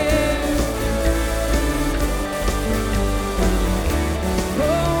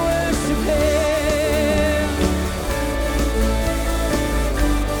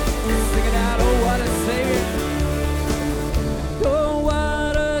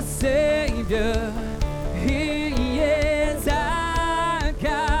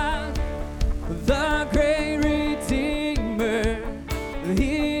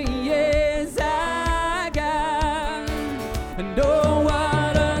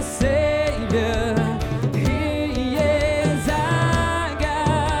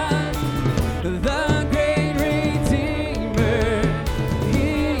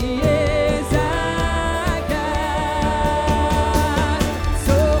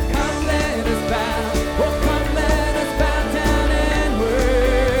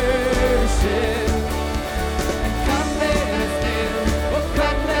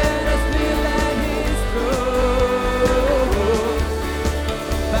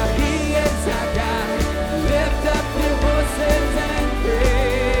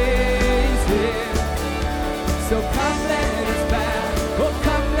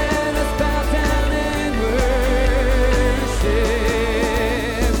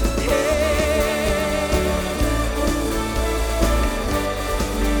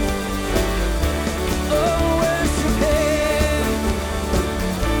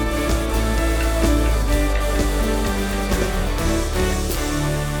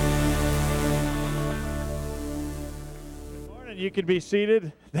you can be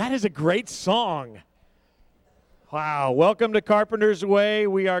seated. That is a great song. Wow, welcome to Carpenter's Way.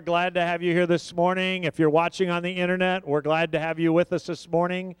 We are glad to have you here this morning. If you're watching on the internet, we're glad to have you with us this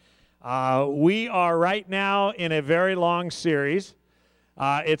morning. We are right now in a very long series.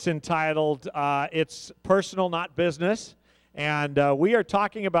 It's entitled, It's Personal, Not Business. And we are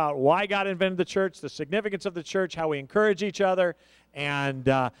talking about why God invented the church, the significance of the church, how we encourage each other. And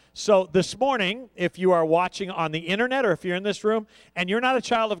so this morning, if you are watching on the internet or if you're in this room and you're not a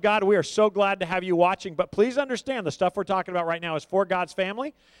child of God, we are so glad to have you watching. But please understand the stuff we're talking about right now is for God's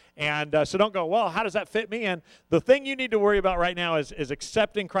family. And so don't go, well, how does that fit me? And the thing you need to worry about right now is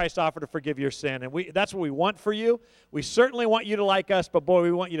accepting Christ's offer to forgive your sin. And that's what we want for you. We certainly want you to like us, but boy,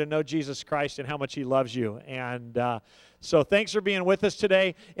 we want you to know Jesus Christ and how much he loves you. And so thanks for being with us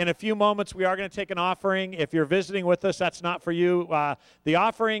today. In a few moments, we are going to take an offering. If you're visiting with us, that's not for you. The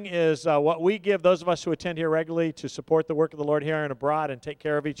offering is what we give those of us who attend here regularly to support the work of the Lord here and abroad and take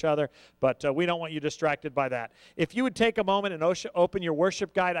care of each other. But we don't want you distracted by that. If you would take a moment and open your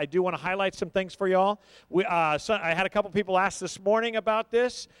worship guide, I do want to highlight some things for y'all. I had a couple people ask this morning about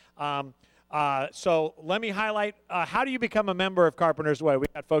this. So let me highlight, how do you become a member of Carpenter's Way?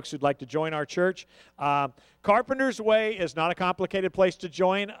 We've got folks who'd like to join our church. Carpenter's Way is not a complicated place to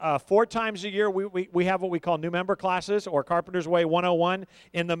join. 4 times a year, we have what we call new member classes, or Carpenter's Way 101.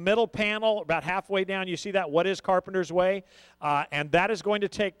 In the middle panel, about halfway down, you see that, What is Carpenter's Way? And that is going to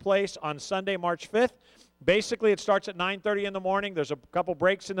take place on Sunday, March 5th. Basically, it starts at 9:30 in the morning. There's a couple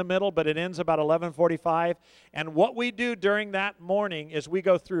breaks in the middle, but it ends about 11:45. And what we do during that morning is we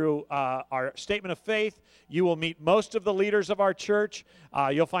go through our statement of faith. You will meet most of the leaders of our church.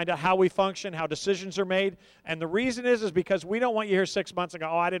 You'll find out how we function, how decisions are made. And the reason is because we don't want you here 6 months and go,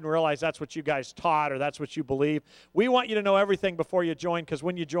 oh, I didn't realize that's what you guys taught or that's what you believe. We want you to know everything before you join, because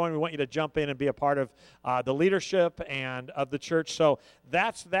when you join, we want you to jump in and be a part of the leadership and of the church. So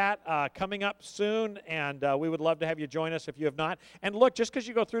that's that coming up soon, and we would love to have you join us if you have not. And look, just because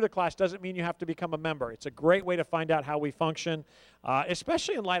you go through the class doesn't mean you have to become a member. It's a great way to find out how we function,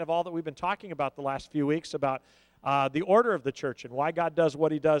 especially in light of all that we've been talking about the last few weeks about the order of the church and why God does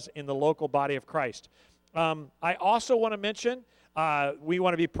what he does in the local body of Christ. I also want to mention we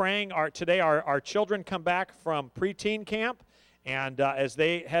want to be praying. Today our children come back from preteen camp, and as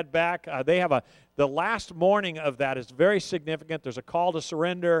they head back, they have the last morning of that is very significant. There's a call to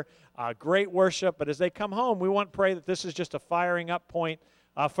surrender, great worship, but as they come home, we want to pray that this is just a firing up point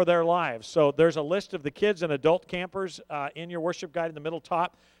for their lives. So there's a list of the kids and adult campers in your worship guide in the middle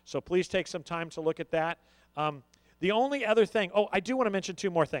top, so please take some time to look at that. The only other thing, I do want to mention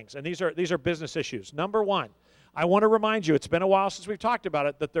 2 more things, and these are business issues. Number 1, I want to remind you, it's been a while since we've talked about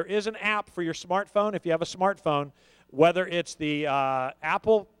it, that there is an app for your smartphone. If you have a smartphone, whether it's the an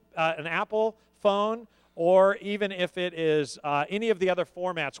Apple phone, or even if it is any of the other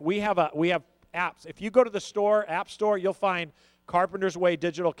formats, we have apps. If you go to the app store, you'll find Carpenter's Way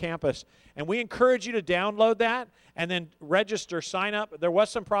Digital Campus. And we encourage you to download that and then register, sign up. There was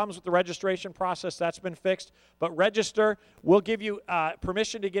some problems with the registration process. That's been fixed. But register. We'll give you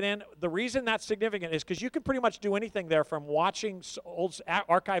permission to get in. The reason that's significant is because you can pretty much do anything there, from watching old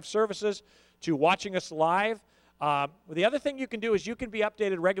archive services to watching us live. The other thing you can do is you can be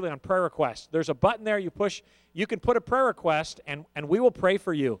updated regularly on prayer requests. There's a button there you push. You can put a prayer request, and we will pray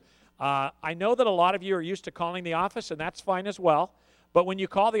for you. I know that a lot of you are used to calling the office, and that's fine as well. But when you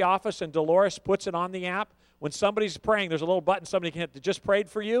call the office and Dolores puts it on the app, when somebody's praying, there's a little button somebody can hit that just prayed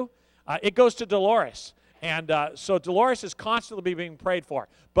for you. It goes to Dolores. And so Dolores is constantly being prayed for.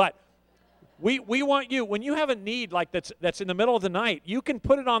 But we want you, when you have a need like that's in the middle of the night, you can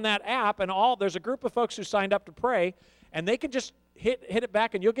put it on that app, and there's a group of folks who signed up to pray, and they can just hit it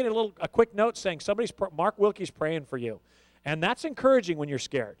back, and you'll get a quick note saying Mark Wilkie's praying for you. And that's encouraging when you're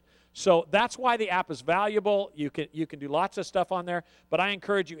scared. So that's why the app is valuable. You can do lots of stuff on there, but I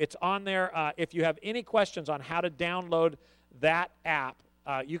encourage you, it's on there. If you have any questions on how to download that app,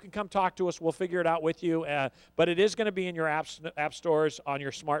 you can come talk to us. We'll figure it out with you. But it is going to be in your app stores on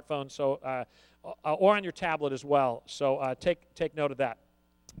your smartphone, or on your tablet as well. So take note of that.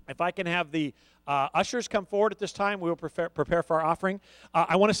 If I can have the ushers come forward at this time, we will prepare for our offering.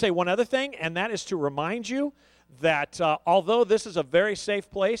 I want to say one other thing, and that is to remind you that although this is a very safe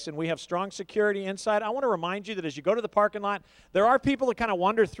place and we have strong security inside, I want to remind you that as you go to the parking lot, there are people that kind of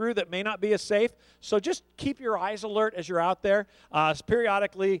wander through that may not be as safe. So just keep your eyes alert as you're out there.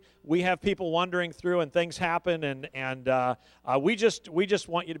 Periodically, we have people wandering through and things happen, and we just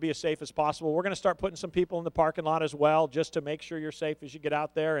want you to be as safe as possible. We're going to start putting some people in the parking lot as well, just to make sure you're safe as you get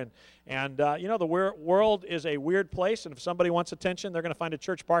out there. And the world is a weird place, and if somebody wants attention, they're going to find a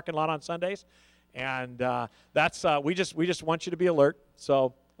church parking lot on Sundays. And that's we just want you to be alert.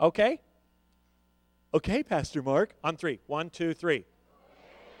 So, okay? Okay, Pastor Mark. On 3. 1, 2, 3.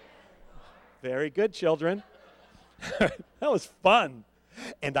 Very good, children. That was fun.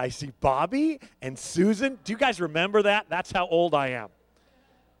 And I see Bobby and Susan. Do you guys remember that? That's how old I am.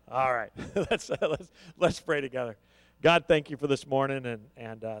 All right. let's pray together. God, thank you for this morning,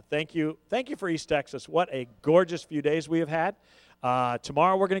 and thank you for East Texas. What a gorgeous few days we have had.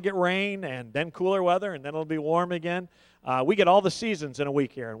 Tomorrow we're going to get rain, and then cooler weather, and then it'll be warm again. We get all the seasons in a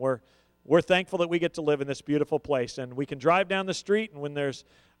week here, and we're thankful that we get to live in this beautiful place. And we can drive down the street, and when there's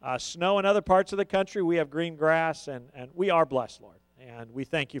snow in other parts of the country, we have green grass, and we are blessed, Lord. And we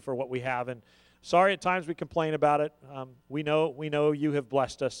thank you for what we have. And sorry at times we complain about it. We know you have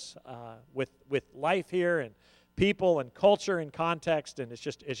blessed us with life here and people and culture and context, and it's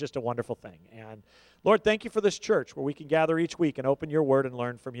just a wonderful thing. And Lord, thank you for this church where we can gather each week and open your word and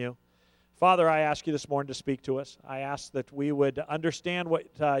learn from you. Father, I ask you this morning to speak to us. I ask that we would understand what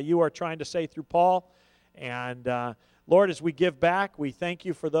you are trying to say through Paul. And Lord, as we give back, we thank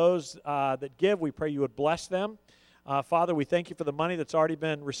you for those that give. We pray you would bless them. Father, we thank you for the money that's already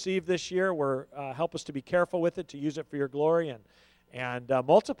been received this year. Help us to be careful with it, to use it for your glory, and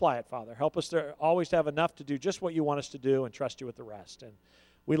multiply it, Father. Help us to always have enough to do just what you want us to do and trust you with the rest. And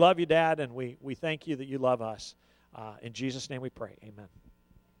we love you, Dad, and we thank you that you love us. In Jesus' name we pray. Amen.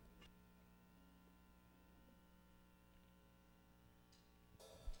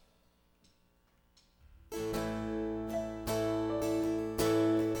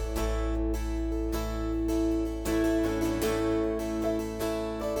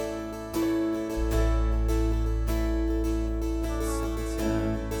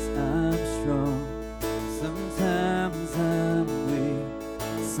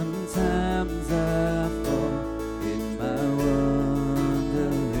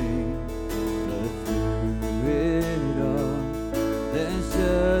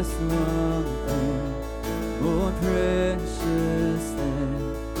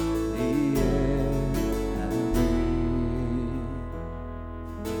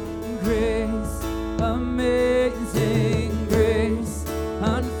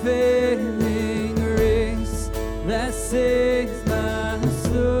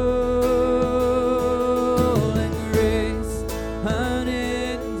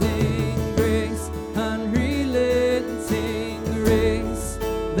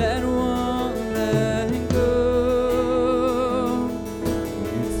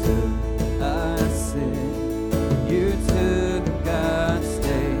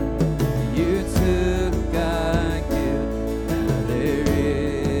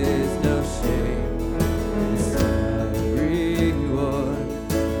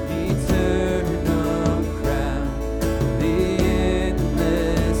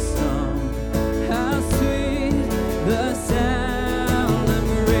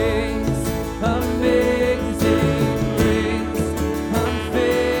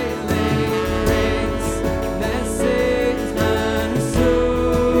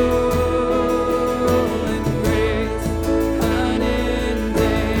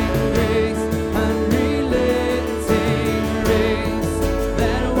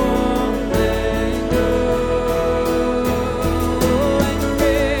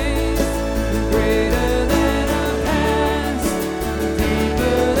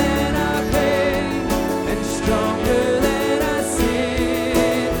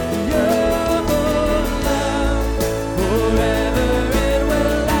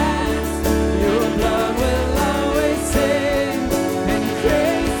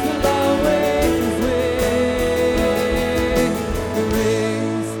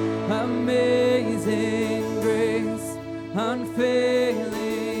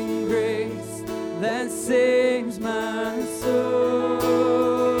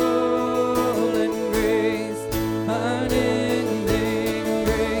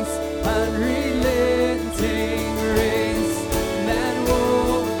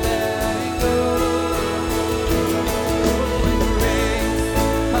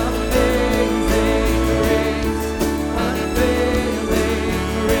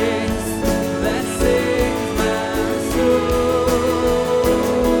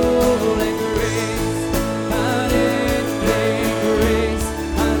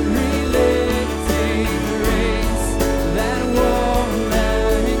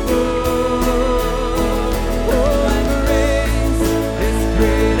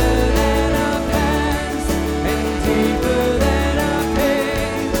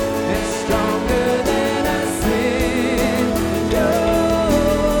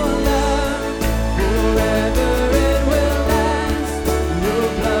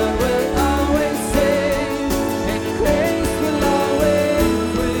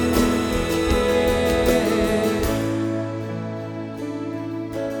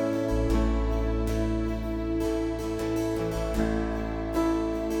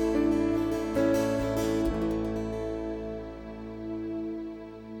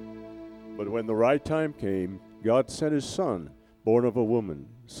 when the right time came, God sent his Son, born of a woman,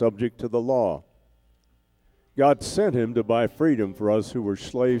 subject to the law. God sent him to buy freedom for us who were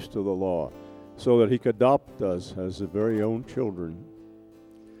slaves to the law, so that he could adopt us as his very own children.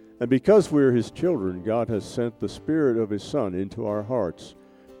 And because we are his children, God has sent the Spirit of his Son into our hearts,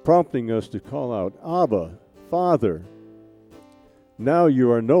 prompting us to call out, Abba, Father. Now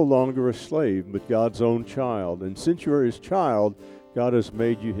you are no longer a slave, but God's own child. And since you are his child, God has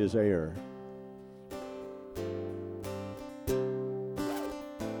made you his heir.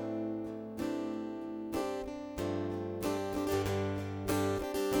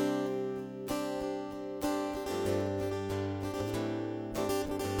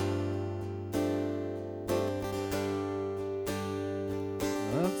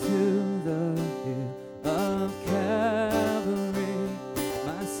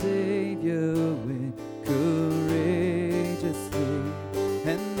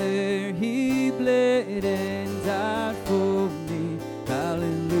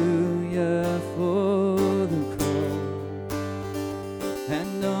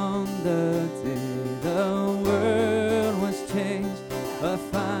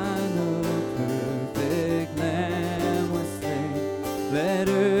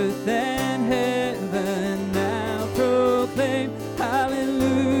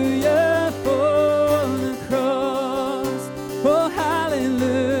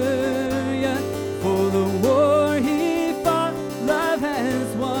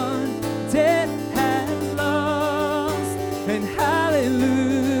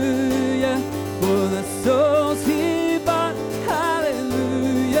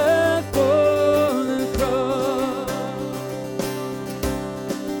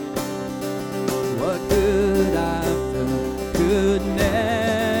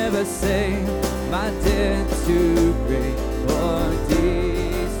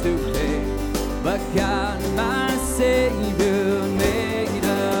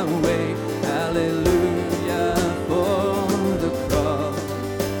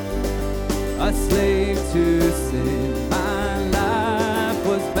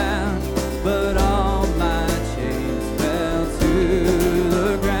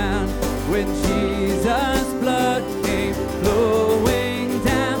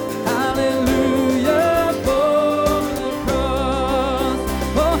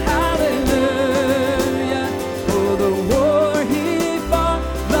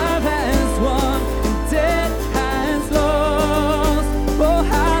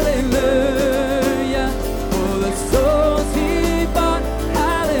 So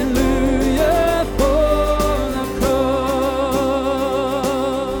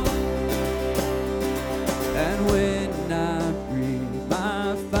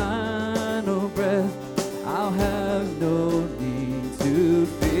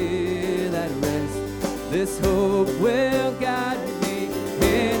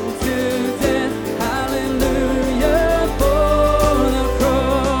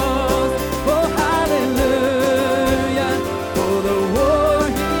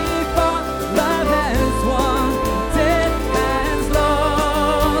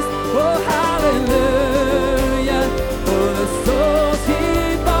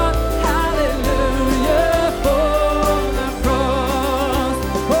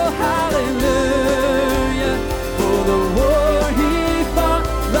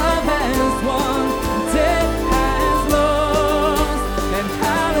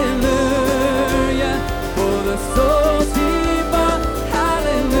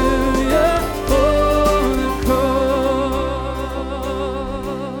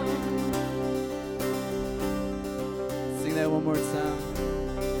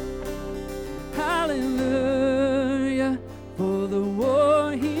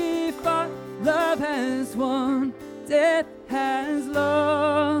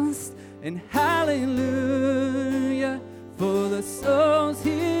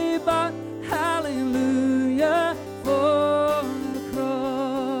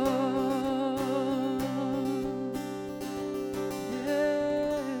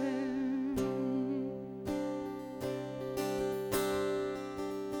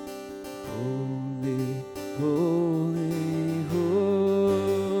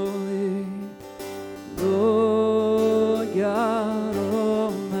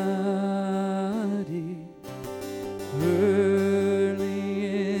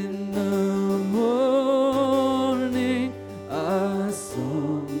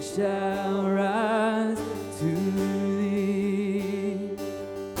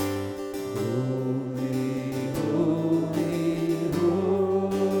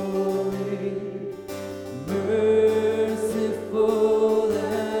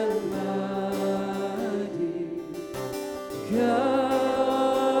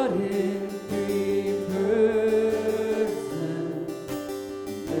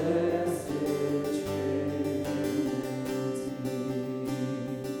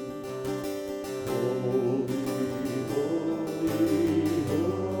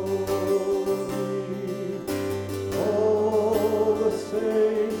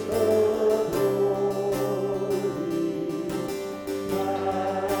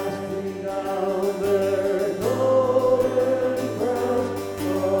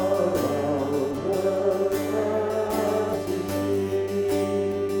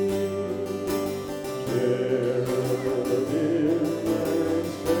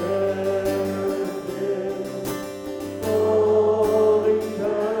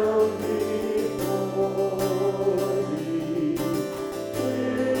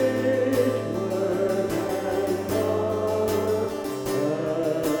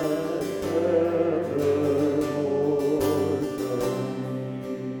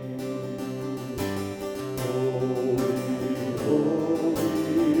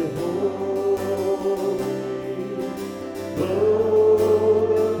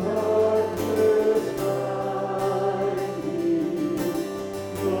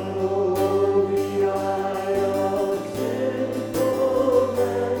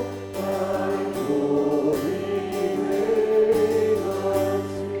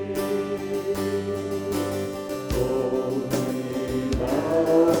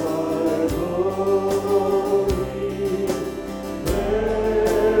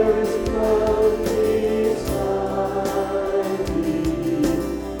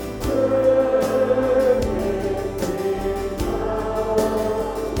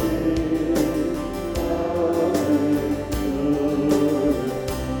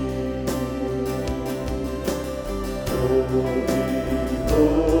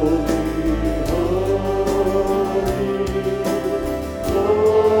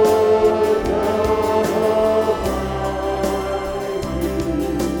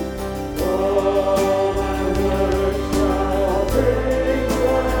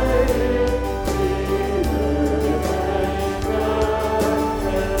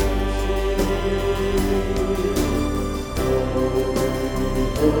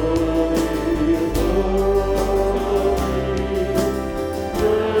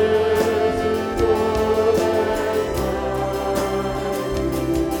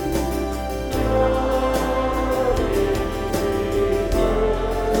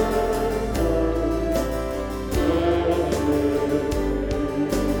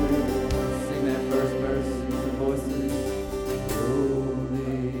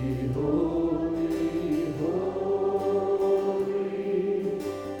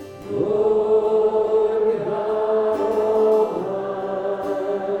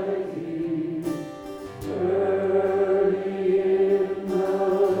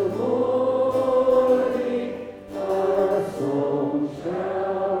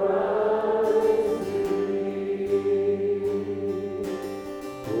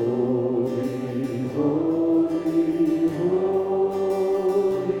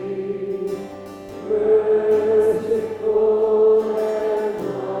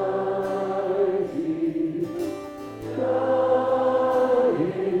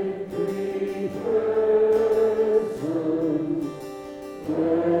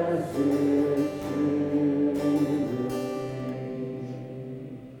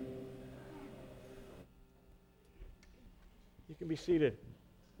Be seated.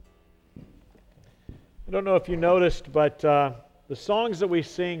 I don't know if you noticed, but the songs that we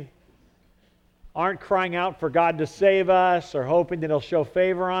sing aren't crying out for God to save us or hoping that He'll show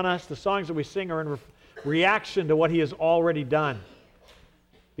favor on us. The songs that we sing are in reaction to what He has already done.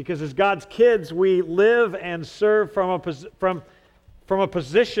 Because as God's kids, we live and serve from a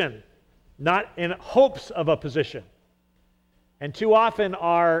position, not in hopes of a position. And too often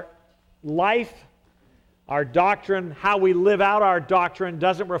our life, our doctrine, how we live out our doctrine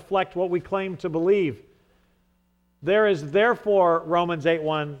doesn't reflect what we claim to believe. There is therefore, Romans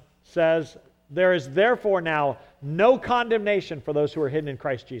 8:1 says, there is therefore now no condemnation for those who are hidden in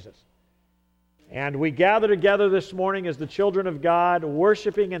Christ Jesus. And we gather together this morning as the children of God,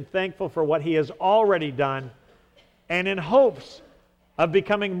 worshiping and thankful for what He has already done, and in hopes of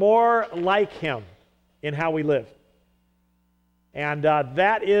becoming more like Him in how we live. And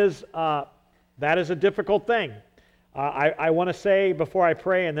that is a difficult thing. I want to say before I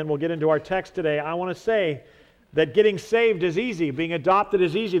pray, and then we'll get into our text today, I want to say that getting saved is easy. Being adopted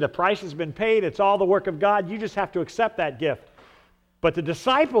is easy. The price has been paid. It's all the work of God. You just have to accept that gift. But the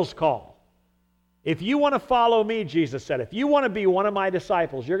disciples call. If you want to follow me, Jesus said, if you want to be one of my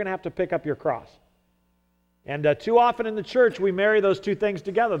disciples, you're going to have to pick up your cross. And too often in the church, we marry those two things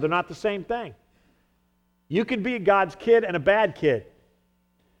together. They're not the same thing. You can be God's kid and a bad kid,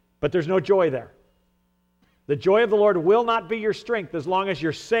 but there's no joy there. The joy of the Lord will not be your strength as long as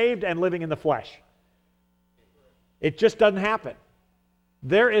you're saved and living in the flesh. It just doesn't happen.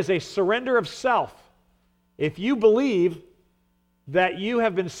 There is a surrender of self. If you believe that you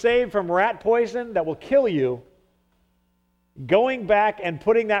have been saved from rat poison that will kill you, going back and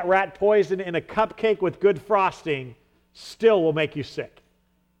putting that rat poison in a cupcake with good frosting still will make you sick.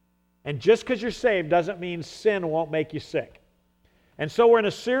 And just because you're saved doesn't mean sin won't make you sick. And so we're in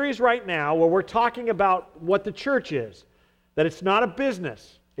a series right now where we're talking about what the church is, that it's not a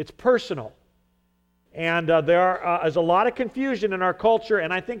business, it's personal. And there is a lot of confusion in our culture,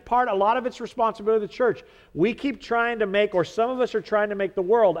 and I think a lot of it's responsibility of the church. We keep trying to make, or some of us are trying to make the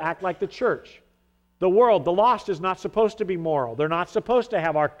world act like the church. The world, the lost, is not supposed to be moral. They're not supposed to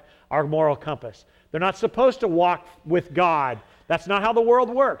have our moral compass. They're not supposed to walk with God. That's not how the world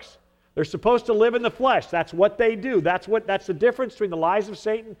works. They're supposed to live in the flesh. That's what they do. That's the difference between the lies of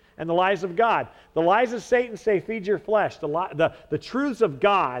Satan and the lies of God. The lies of Satan say, feed your flesh. The truths of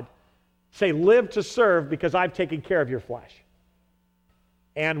God say, live to serve because I've taken care of your flesh.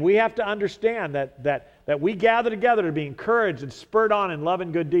 And we have to understand that we gather together to be encouraged and spurred on in love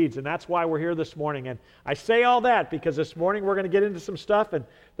and good deeds, and that's why we're here this morning. And I say all that because this morning we're going to get into some stuff, and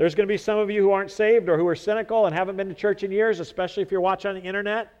there's going to be some of you who aren't saved or who are cynical and haven't been to church in years, especially if you're watching on the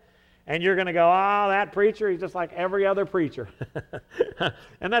internet, and you're going to go, oh, that preacher, he's just like every other preacher.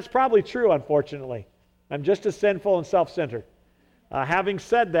 And that's probably true, unfortunately. I'm just as sinful and self-centered. Having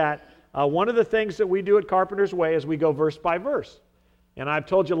said that, one of the things that we do at Carpenter's Way is we go verse by verse. And I've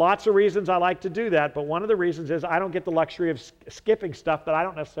told you lots of reasons I like to do that, but one of the reasons is I don't get the luxury of skipping stuff that I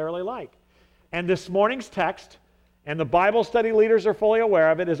don't necessarily like. And this morning's text and the Bible study leaders are fully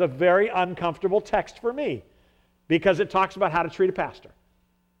aware of it, is a very uncomfortable text for me because it talks about how to treat a pastor.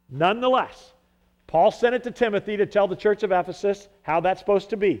 Nonetheless, Paul sent it to Timothy to tell the church of Ephesus how that's supposed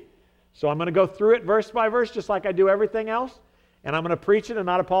to be. So I'm going to go through it verse by verse just like I do everything else, and I'm going to preach it and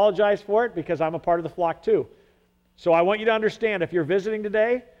not apologize for it because I'm a part of the flock too. So I want you to understand, if you're visiting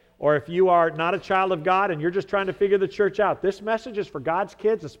today or if you are not a child of God and you're just trying to figure the church out, this message is for God's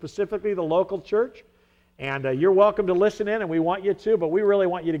kids, and specifically the local church. And you're welcome to listen in, and we want you to, but we really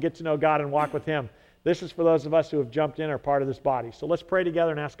want you to get to know God and walk with Him. This is for those of us who have jumped in or are part of this body. So let's pray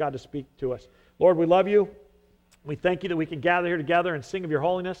together and ask God to speak to us. Lord, we love you. We thank you that we can gather here together and sing of your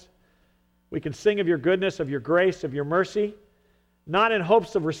holiness. We can sing of your goodness, of your grace, of your mercy, not in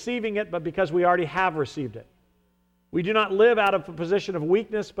hopes of receiving it, but because we already have received it. We do not live out of a position of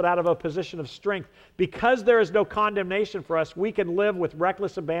weakness, but out of a position of strength. Because there is no condemnation for us, we can live with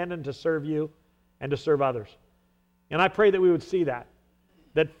reckless abandon to serve you and to serve others. And I pray that we would see that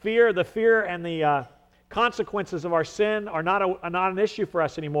the fear and the consequences of our sin are not an issue for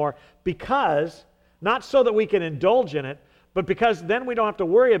us anymore, because, not so that we can indulge in it, but because then we don't have to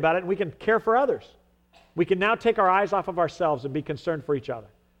worry about it and we can care for others. We can now take our eyes off of ourselves and be concerned for each other.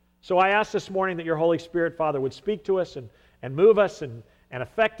 So I ask this morning that your Holy Spirit, Father, would speak to us and move us and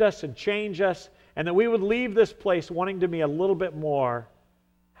affect us and change us, and that we would leave this place wanting to be a little bit more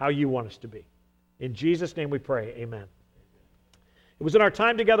how you want us to be. In Jesus' name we pray, amen. It was in our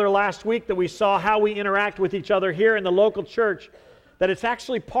time together last week that we saw how we interact with each other here in the local church, that it's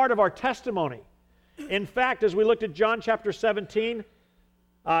actually part of our testimony. In fact, as we looked at John chapter 17,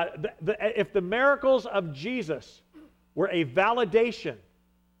 if the miracles of Jesus were a validation,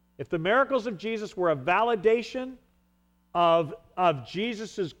 if the miracles of Jesus were a validation of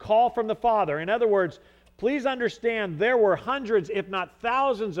Jesus' call from the Father, in other words, please understand there were hundreds, if not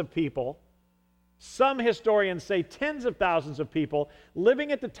thousands of people, some historians say tens of thousands of people,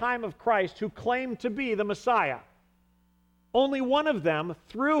 living at the time of Christ who claimed to be the Messiah. Only one of them,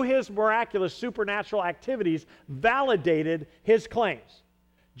 through his miraculous supernatural activities, validated his claims.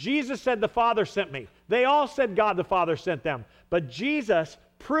 Jesus said, "The Father sent me." They all said God the Father sent them. But Jesus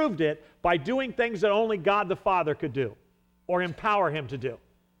proved it by doing things that only God the Father could do or empower him to do.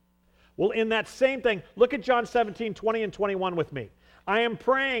 Well, in that same thing, look at John 17, 20 and 21 with me. I am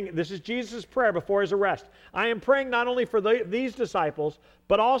praying, this is Jesus' prayer before his arrest. I am praying not only for these disciples,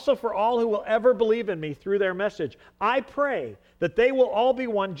 but also for all who will ever believe in me through their message. I pray that they will all be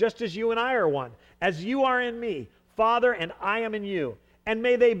one just as you and I are one, as you are in me, Father, and I am in you. And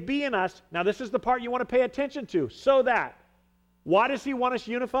may they be in us. Now this is the part you want to pay attention to. So that, why does he want us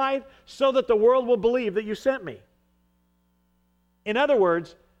unified? So that the world will believe that you sent me. In other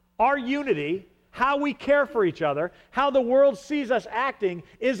words, our unity, how we care for each other, how the world sees us acting,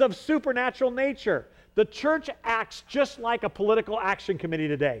 is of supernatural nature. The church acts just like a political action committee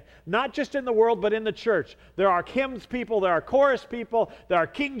today. Not just in the world, but in the church. There are hymns people, there are chorus people, there are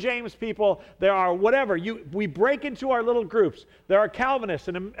King James people, there are whatever. We break into our little groups. There are Calvinists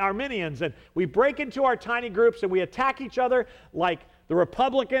and Arminians, and we break into our tiny groups and we attack each other like the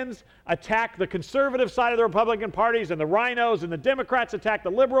Republicans attack the conservative side of the Republican parties, and the rhinos and the Democrats attack the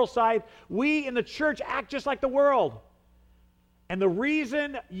liberal side. We in the church act just like the world. And the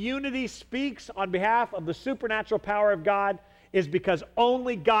reason unity speaks on behalf of the supernatural power of God is because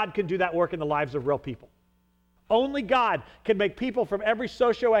only God can do that work in the lives of real people. Only God can make people from every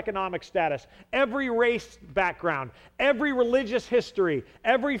socioeconomic status, every race background, every religious history,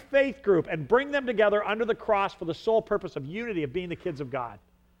 every faith group, and bring them together under the cross for the sole purpose of unity, of being the kids of God.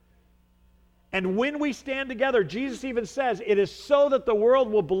 And when we stand together, Jesus even says, it is so that the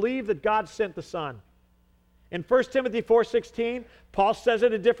world will believe that God sent the Son. In 1 Timothy 4:16, Paul says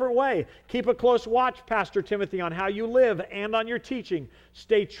it a different way. Keep a close watch, Pastor Timothy, on how you live and on your teaching.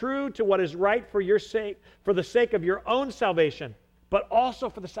 Stay true to what is right for your sake, for the sake of your own salvation, but also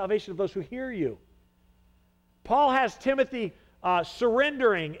for the salvation of those who hear you. Paul has Timothy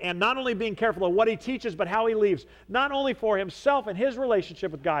surrendering and not only being careful of what he teaches, but how he lives, not only for himself and his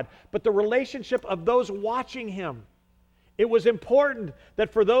relationship with God, but the relationship of those watching him. It was important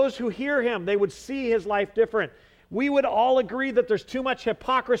that for those who hear him, they would see his life different. We would all agree that there's too much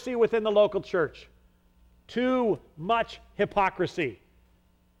hypocrisy within the local church. Too much hypocrisy.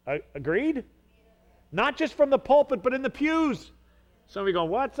 Agreed? Not just from the pulpit, but in the pews. Some of you go,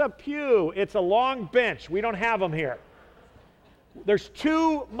 what's a pew? It's a long bench. We don't have them here. There's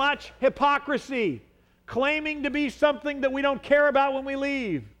too much hypocrisy, claiming to be something that we don't care about when we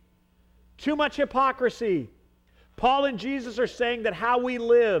leave. Too much hypocrisy. Paul and Jesus are saying that how we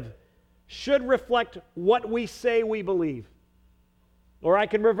live should reflect what we say we believe. Or I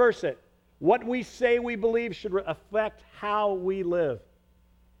can reverse it. What we say we believe should affect how we live.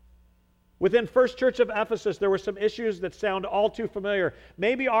 Within First Church of Ephesus, there were some issues that sound all too familiar.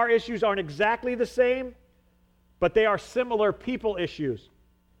 Maybe our issues aren't exactly the same, but they are similar people issues.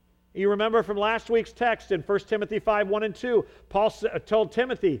 You remember from last week's text in 1 Timothy 5, 1 and 2, Paul told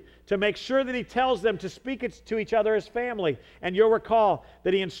Timothy to make sure that he tells them to speak it to each other as family. And you'll recall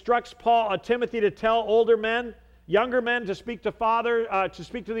that he instructs Timothy to tell older men, younger men to speak to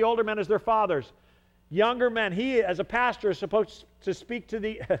the older men as their fathers. Younger men, he as a pastor is supposed to speak to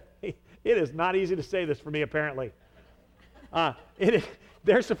the, it is not easy to say this for me apparently.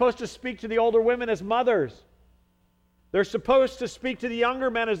 They're supposed to speak to the older women as mothers. They're supposed to speak to the younger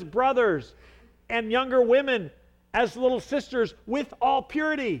men as brothers and younger women as little sisters with all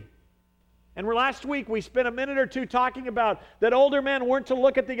purity. And last week we spent a minute or two talking about that older men weren't to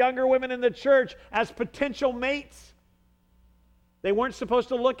look at the younger women in the church as potential mates. They weren't supposed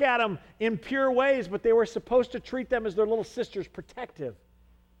to look at them in pure ways, but they were supposed to treat them as their little sisters, protective.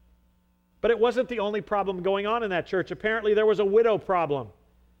 But it wasn't the only problem going on in that church. Apparently there was a widow problem.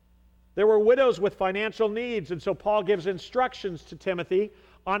 There were widows with financial needs, and so Paul gives instructions to Timothy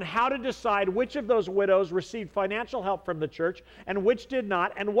on how to decide which of those widows received financial help from the church and which did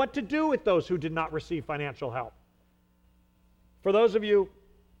not, and what to do with those who did not receive financial help. For those of you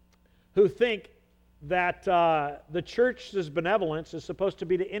who think that the church's benevolence is supposed to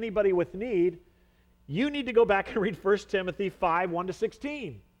be to anybody with need, you need to go back and read 1 Timothy 5, 1 to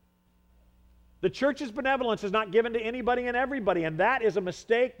 16. The church's benevolence is not given to anybody and everybody, and that is a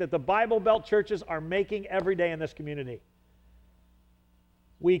mistake that the Bible Belt churches are making every day in this community.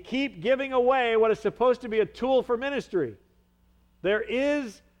 We keep giving away what is supposed to be a tool for ministry. There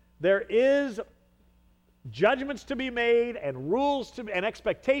is judgments to be made and rules and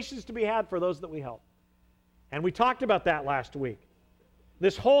expectations to be had for those that we help. And we talked about that last week.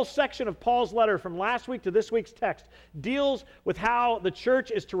 This whole section of Paul's letter from last week to this week's text deals with how the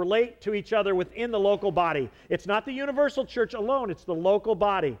church is to relate to each other within the local body. It's not the universal church alone, it's the local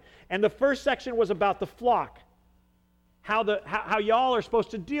body. And the first section was about the flock, how y'all are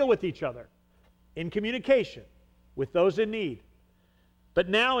supposed to deal with each other in communication with those in need. But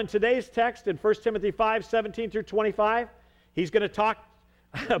now in today's text in 1 Timothy 5, 17 through 25, he's going to talk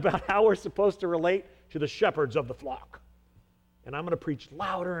about how we're supposed to relate to the shepherds of the flock. And I'm going to preach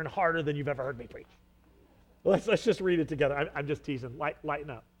louder and harder than you've ever heard me preach. Let's just read it together. I'm just teasing.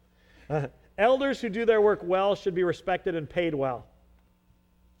 Lighten up. Elders who do their work well should be respected and paid well.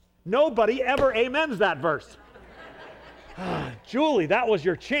 Nobody ever amens that verse. Julie, that was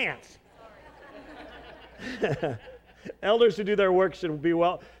your chance. Elders who do their work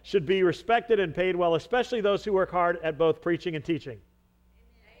should be respected and paid well, especially those who work hard at both preaching and teaching.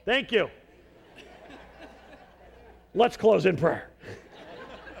 Thank you. Let's close in prayer.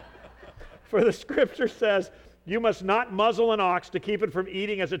 For the scripture says, you must not muzzle an ox to keep it from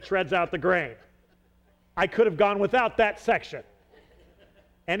eating as it treads out the grain. I could have gone without that section.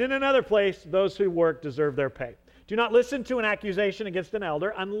 And in another place, those who work deserve their pay. Do not listen to an accusation against an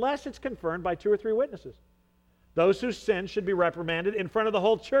elder unless it's confirmed by 2 or 3 witnesses. Those who sin should be reprimanded in front of the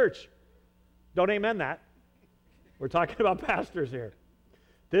whole church. Don't amen that. We're talking about pastors here.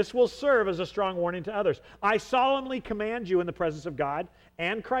 This will serve as a strong warning to others. I solemnly command you in the presence of God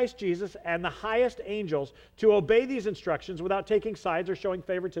and Christ Jesus and the highest angels to obey these instructions without taking sides or showing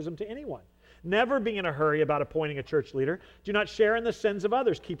favoritism to anyone. Never be in a hurry about appointing a church leader. Do not share in the sins of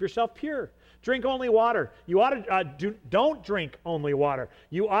others. Keep yourself pure. Drink only water. Don't drink only water.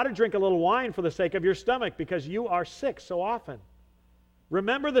 You ought to drink a little wine for the sake of your stomach because you are sick so often.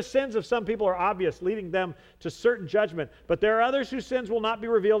 Remember, the sins of some people are obvious, leading them to certain judgment. But there are others whose sins will not be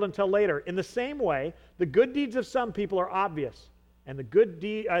revealed until later. In the same way, the good deeds of some people are obvious, and the good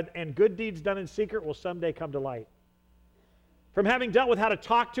deeds done in secret will someday come to light. From having dealt with how to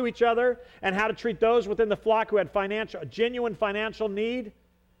talk to each other and how to treat those within the flock who had genuine financial need,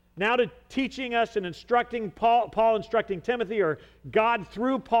 now to teaching us and instructing Paul instructing Timothy, or God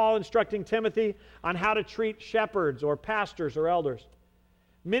through Paul instructing Timothy on how to treat shepherds or pastors or elders.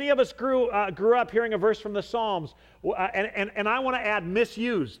 Many of us grew up hearing a verse from the Psalms, and I want to add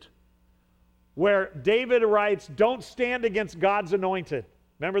misused, where David writes, don't stand against God's anointed.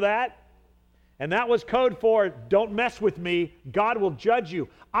 Remember that? And that was code for, don't mess with me, God will judge you.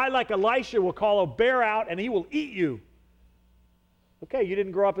 I, like Elisha, will call a bear out and he will eat you. Okay, you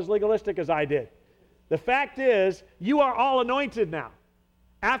didn't grow up as legalistic as I did. The fact is, you are all anointed now.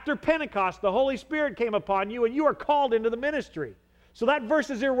 After Pentecost, the Holy Spirit came upon you and you are called into the ministry. So that verse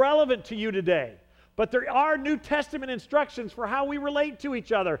is irrelevant to you today. But there are New Testament instructions for how we relate to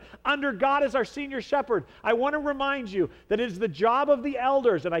each other under God as our senior shepherd. I want to remind you that it is the job of the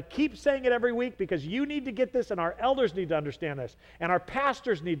elders, and I keep saying it every week because you need to get this, and our elders need to understand this, and our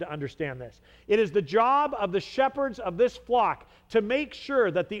pastors need to understand this. It is the job of the shepherds of this flock to make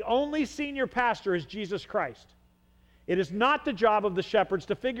sure that the only senior pastor is Jesus Christ. It is not the job of the shepherds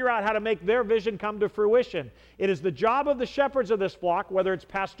to figure out how to make their vision come to fruition. It is the job of the shepherds of this flock, whether it's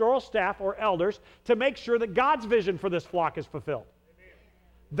pastoral staff or elders, to make sure that God's vision for this flock is fulfilled. Amen.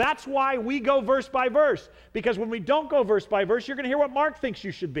 That's why we go verse by verse, because when we don't go verse by verse, you're going to hear what Mark thinks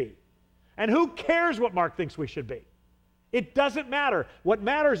you should be. And who cares what Mark thinks we should be? It doesn't matter. What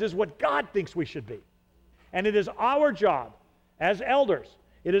matters is what God thinks we should be. And it is our job as elders,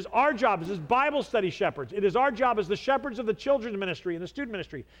 it is our job as Bible study shepherds, it is our job as the shepherds of the children's ministry and the student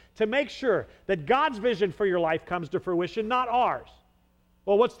ministry to make sure that God's vision for your life comes to fruition, not ours.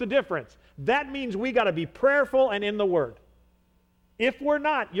 Well, what's the difference? That means we got to be prayerful and in the Word. If we're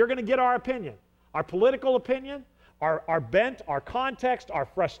not, you're going to get our opinion, our political opinion, our bent, our context, our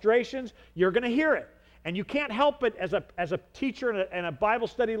frustrations. You're going to hear it. And you can't help it as a teacher and a Bible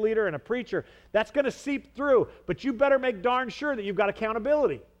study leader and a preacher. That's going to seep through. But you better make darn sure that you've got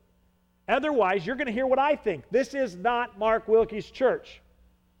accountability. Otherwise, you're going to hear what I think. This is not Mark Wilkie's church.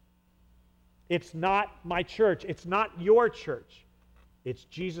 It's not my church. It's not your church. It's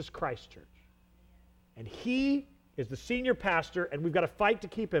Jesus Christ's church. And He is the senior pastor, and we've got to fight to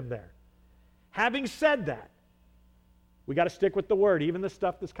keep Him there. Having said that, we got to stick with the Word, even the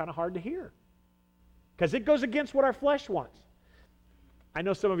stuff that's kind of hard to hear. Because it goes against what our flesh wants. I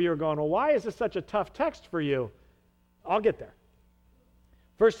know some of you are going, well, why is this such a tough text for you? I'll get there.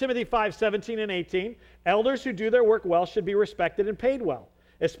 1 Timothy 5:17 and 18, elders who do their work well should be respected and paid well,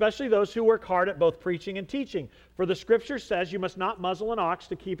 especially those who work hard at both preaching and teaching. For the Scripture says you must not muzzle an ox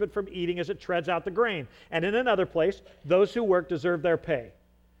to keep it from eating as it treads out the grain. And in another place, those who work deserve their pay.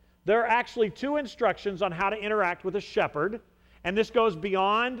 There are actually two instructions on how to interact with a shepherd, and this goes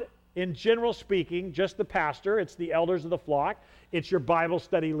beyond, in general speaking, just the pastor. It's the elders of the flock. It's your Bible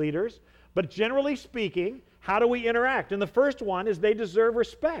study leaders. But generally speaking, how do we interact? And the first one is they deserve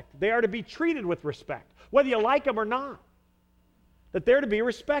respect. They are to be treated with respect, whether you like them or not. That they're to be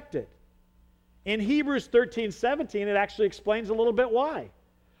respected. In Hebrews 13:17, it actually explains a little bit why.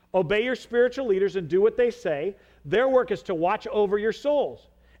 Obey your spiritual leaders and do what they say. Their work is to watch over your souls,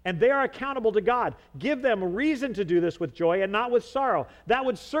 and they are accountable to God. Give them reason to do this with joy and not with sorrow. That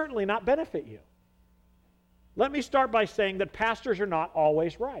would certainly not benefit you. Let me start by saying that pastors are not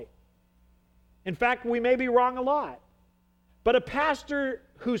always right. In fact, we may be wrong a lot. But a pastor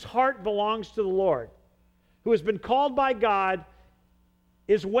whose heart belongs to the Lord, who has been called by God,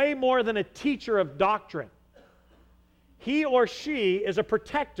 is way more than a teacher of doctrine. He or she is a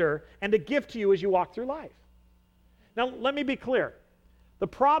protector and a gift to you as you walk through life. Now, let me be clear. The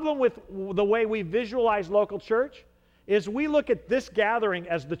problem with the way we visualize local church is we look at this gathering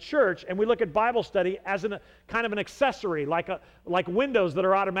as the church, and we look at Bible study as kind of an accessory, like windows that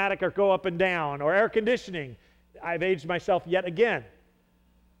are automatic or go up and down, or air conditioning. I've aged myself yet again.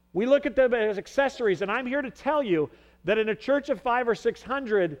 We look at them as accessories, and I'm here to tell you that in a church of 500 or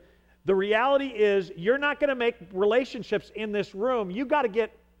 600, the reality is you're not going to make relationships in this room. You've got to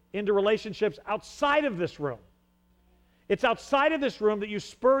get into relationships outside of this room. It's outside of this room that you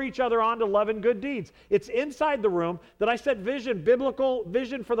spur each other on to love and good deeds. It's inside the room that I set vision, biblical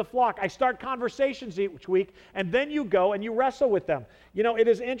vision for the flock. I start conversations each week, and then you go and you wrestle with them. You know, it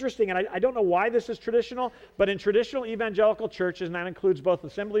is interesting, and I don't know why this is traditional, but in traditional evangelical churches, and that includes both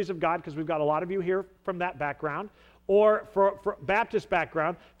Assemblies of God, because we've got a lot of you here from that background, or for Baptist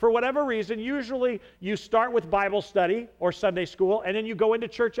background, for whatever reason, usually you start with Bible study or Sunday school, and then you go into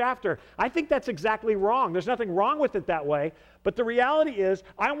church after. I think that's exactly wrong. There's nothing wrong with it that way, but the reality is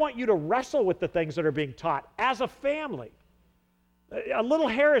I want you to wrestle with the things that are being taught as a family. A little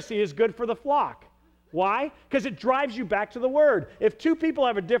heresy is good for the flock. Why? Because it drives you back to the Word. If two people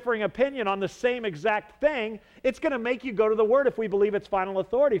have a differing opinion on the same exact thing, it's going to make you go to the Word if we believe it's final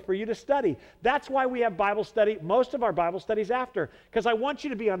authority for you to study. That's why we have Bible study, most of our Bible studies after, because I want you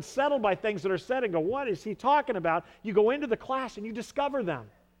to be unsettled by things that are said and go, what is he talking about? You go into the class and you discover them.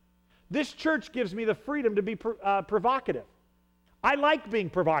 This church gives me the freedom to be provocative. I like being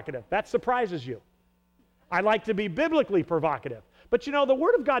provocative. That surprises you. I like to be biblically provocative. But you know, the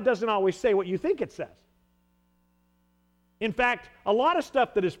Word of God doesn't always say what you think it says. In fact, a lot of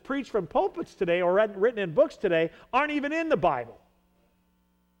stuff that is preached from pulpits today or written in books today aren't even in the Bible.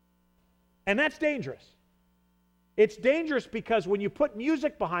 And that's dangerous. It's dangerous because when you put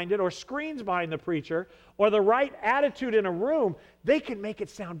music behind it or screens behind the preacher or the right attitude in a room, they can make it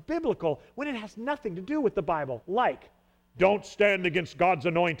sound biblical when it has nothing to do with the Bible. Like, don't stand against God's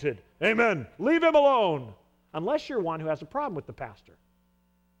anointed. Amen. Leave him alone. Unless you're one who has a problem with the pastor.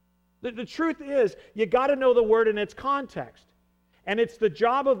 The truth is, you got to know the word in its context. And it's the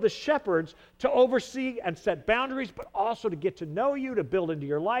job of the shepherds to oversee and set boundaries, but also to get to know you, to build into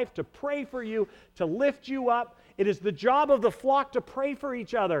your life, to pray for you, to lift you up. It is the job of the flock to pray for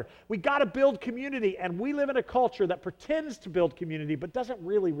each other. We got to build community, and we live in a culture that pretends to build community, but doesn't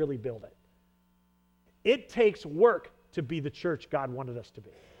really build it. It takes work to be the church God wanted us to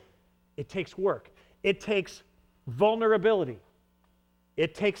be. It takes work. It takes vulnerability.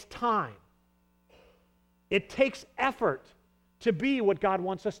 It takes time. It takes effort to be what God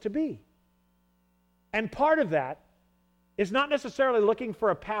wants us to be. And part of that is not necessarily looking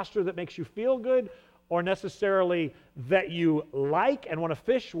for a pastor that makes you feel good or necessarily that you like and want to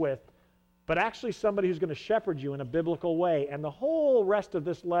fish with, but actually somebody who's going to shepherd you in a biblical way. And the whole rest of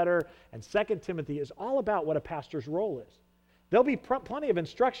this letter and 2 Timothy is all about what a pastor's role is. There'll be plenty of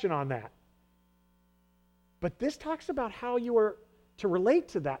instruction on that. But this talks about how you are to relate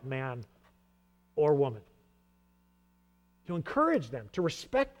to that man or woman, to encourage them, to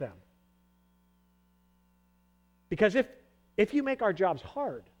respect them. Because if you make our jobs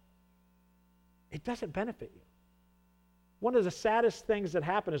hard, it doesn't benefit you. One of the saddest things that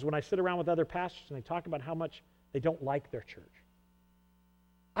happen is when I sit around with other pastors and they talk about how much they don't like their church.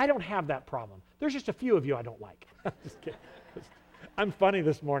 I don't have that problem. There's just a few of you I don't like. Just kidding. I'm funny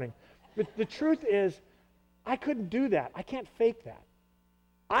this morning. But the truth is, I couldn't do that. I can't fake that.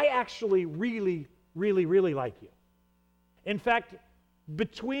 I actually really like you. In fact,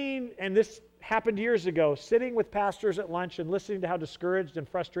 and this happened years ago, sitting with pastors at lunch and listening to how discouraged and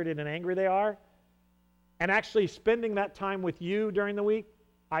frustrated and angry they are, and actually spending that time with you during the week,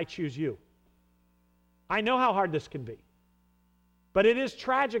 I choose you. I know how hard this can be. But it is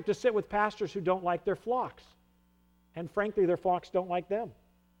tragic to sit with pastors who don't like their flocks. And frankly, their flocks don't like them.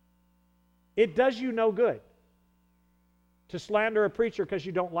 It does you no good to slander a preacher because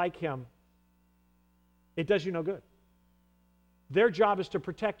you don't like him. It does you no good. Their job is to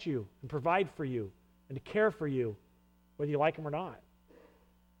protect you and provide for you and to care for you, whether you like them or not.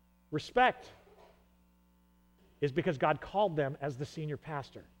 Respect is because God called them as the senior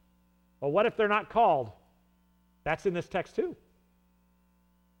pastor. Well, what if they're not called? That's in this text too.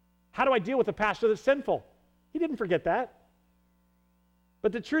 How do I deal with a pastor that's sinful? He didn't forget that.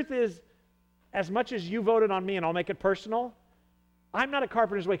 But the truth is, as much as you voted on me, and I'll make it personal, I'm not at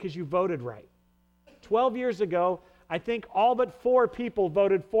Carpenter's Way because you voted right. 12 years ago, I think all but 4 people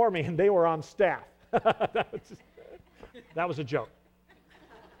voted for me, and they were on staff. That was a joke.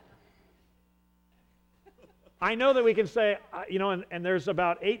 I know that we can say, and there's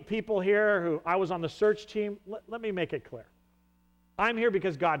about 8 people here who I was on the search team. Let me make it clear. I'm here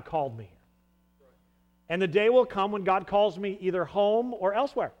because God called me here. And the day will come when God calls me either home or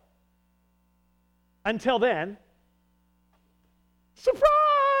elsewhere. Until then, surprise!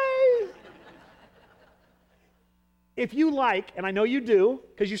 If you like, and I know you do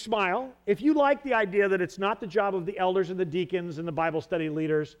because you smile, if you like the idea that it's not the job of the elders and the deacons and the Bible study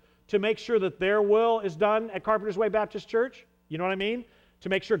leaders to make sure that their will is done at Carpenter's Way Baptist Church, you know what I mean? To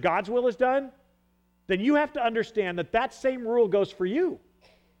make sure God's will is done, then you have to understand that that same rule goes for you.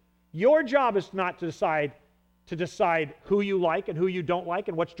 Your job is not to decide who you like and who you don't like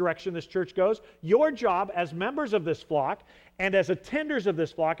and which direction this church goes. Your job as members of this flock and as attenders of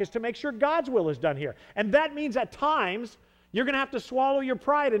this flock is to make sure God's will is done here. And that means at times you're going to have to swallow your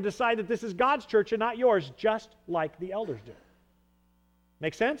pride and decide that this is God's church and not yours, just like the elders do.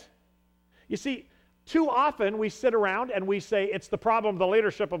 Make sense? You see, too often we sit around and we say, it's the problem of the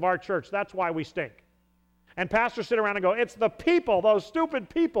leadership of our church. That's why we stink. And pastors sit around and go, it's the people, those stupid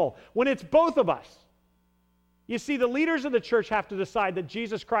people, when it's both of us. You see, the leaders of the church have to decide that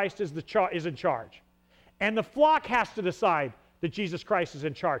Jesus Christ is in charge. And the flock has to decide that Jesus Christ is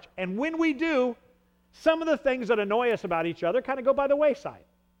in charge. And when we do, some of the things that annoy us about each other kind of go by the wayside.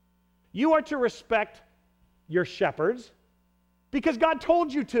 You are to respect your shepherds because God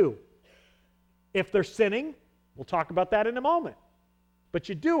told you to. If they're sinning, we'll talk about that in a moment. But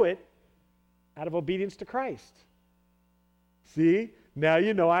you do it out of obedience to Christ. See, now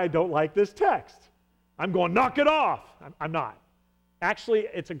you know I don't like this text. I'm going, knock it off. I'm not. Actually,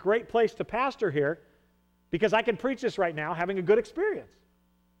 it's a great place to pastor here because I can preach this right now having a good experience.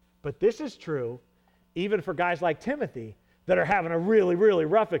 But this is true even for guys like Timothy that are having a really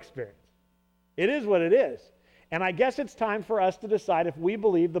rough experience. It is what it is. And I guess it's time for us to decide if we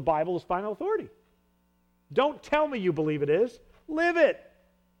believe the Bible is final authority. Don't tell me you believe it is. Live it.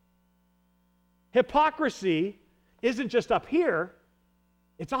 Hypocrisy isn't just up here,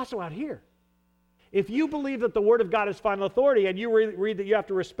 it's also out here. If you believe that the Word of God is final authority and you read that you have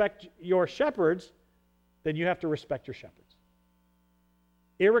to respect your shepherds, then you have to respect your shepherds,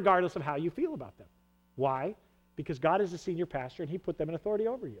 irregardless of how you feel about them. Why? Because God is the senior pastor and He put them in authority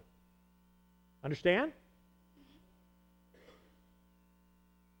over you. Understand?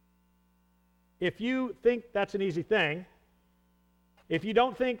 If you think that's an easy thing, if you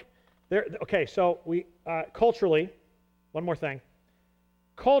don't think there, okay, so we culturally, one more thing.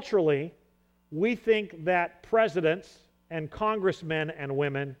 Culturally, we think that presidents and congressmen and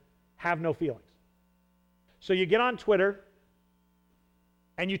women have no feelings. So you get on Twitter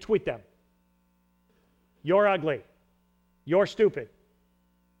and you tweet them. You're ugly. You're stupid.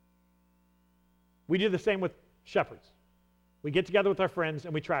 We do the same with shepherds. We get together with our friends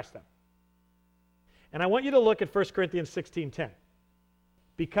and we trash them. And I want you to look at 1 Corinthians 16:10.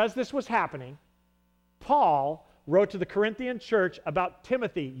 Because this was happening, Paul wrote to the Corinthian church about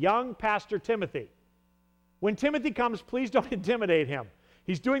Timothy, young pastor Timothy. When Timothy comes, please don't intimidate him.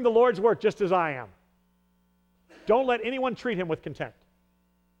 He's doing the Lord's work just as I am. Don't let anyone treat him with contempt.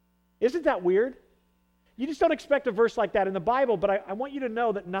 Isn't that weird? You just don't expect a verse like that in the Bible, but I want you to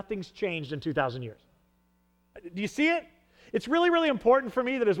know that nothing's changed in 2,000 years. Do you see it? It's really, really important for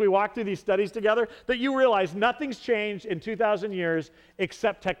me that as we walk through these studies together, that you realize nothing's changed in 2,000 years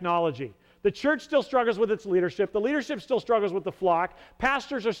except technology. The church still struggles with its leadership. The leadership still struggles with the flock.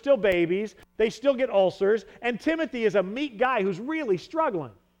 Pastors are still babies. They still get ulcers. And Timothy is a meek guy who's really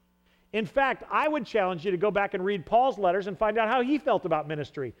struggling. In fact, I would challenge you to go back and read Paul's letters and find out how he felt about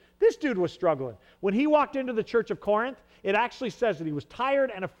ministry. This dude was struggling. When he walked into the church of Corinth, it actually says that he was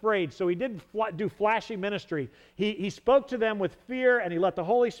tired and afraid, so he didn't do flashy ministry. He spoke to them with fear, and he let the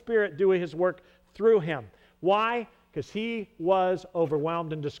Holy Spirit do his work through him. Why? Because he was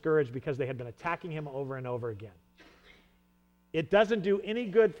overwhelmed and discouraged because they had been attacking him over and over again. It doesn't do any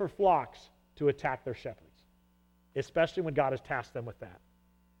good for flocks to attack their shepherds, especially when God has tasked them with that.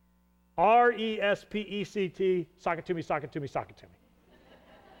 R-E-S-P-E-C-T, sock it to me, sock it to me, sock it to me.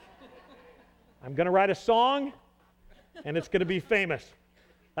 I'm going to write a song, and it's going to be famous.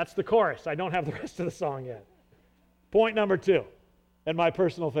 That's the chorus. I don't have the rest of the song yet. Point number 2, and my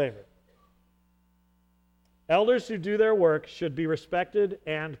personal favorite. Elders who do their work should be respected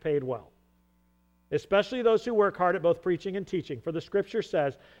and paid well, especially those who work hard at both preaching and teaching. For the Scripture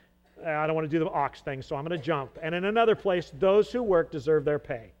says, I don't want to do the ox thing, so I'm going to jump. And in another place, those who work deserve their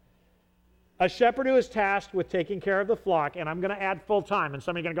pay. A shepherd who is tasked with taking care of the flock, and I'm going to add full-time, and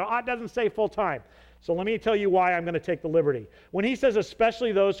some of you are going to go, it doesn't say full-time. So let me tell you why I'm going to take the liberty. When he says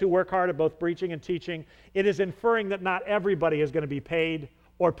especially those who work hard at both preaching and teaching, it is inferring that not everybody is going to be paid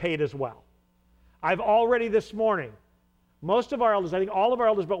or paid as well. I've already this morning, most of our elders, I think all of our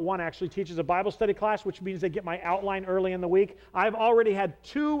elders but one actually teaches a Bible study class, which means they get my outline early in the week. I've already had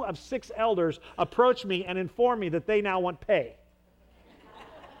 2 of 6 elders approach me and inform me that they now want pay.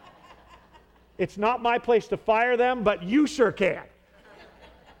 It's not my place to fire them, but you sure can.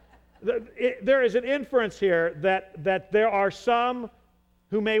 There is an inference here that there are some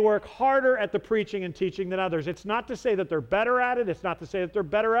who may work harder at the preaching and teaching than others. It's not to say that they're better at it. It's not to say that they're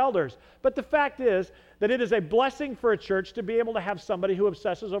better elders. But the fact is that it is a blessing for a church to be able to have somebody who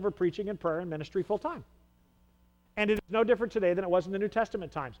obsesses over preaching and prayer and ministry full time. And it is no different today than it was in the New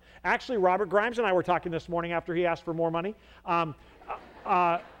Testament times. Actually, Robert Grimes and I were talking this morning after he asked for more money.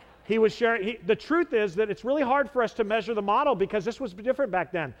 He was sharing, the truth is that it's really hard for us to measure the model because this was different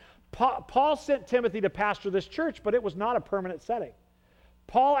back then. Paul sent Timothy to pastor this church, but it was not a permanent setting.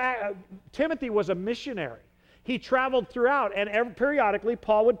 Timothy was a missionary. He traveled throughout, and periodically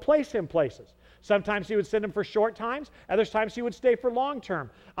Paul would place him places. Sometimes he would send him for short times. Other times he would stay for long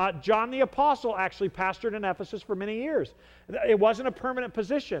term. John the Apostle actually pastored in Ephesus for many years. It wasn't a permanent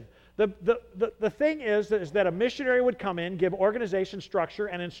position. The thing is that a missionary would come in, give organization structure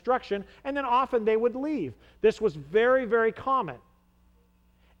and instruction, and then often they would leave. This was very, very common.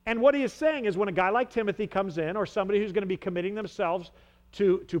 And what he is saying is when a guy like Timothy comes in, or somebody who's going to be committing themselves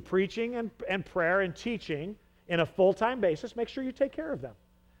to preaching and prayer and teaching in a full-time basis, make sure you take care of them.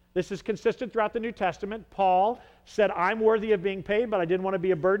 This is consistent throughout the New Testament. Paul said, I'm worthy of being paid, but I didn't want to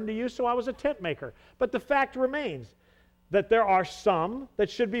be a burden to you, so I was a tent maker. But the fact remains that there are some that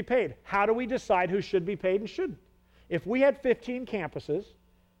should be paid. How do we decide who should be paid and shouldn't? If we had 15 campuses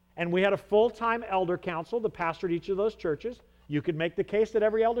and we had a full-time elder council that pastored each of those churches, you could make the case that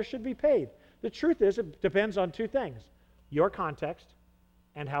every elder should be paid. The truth is, it depends on 2 things: your context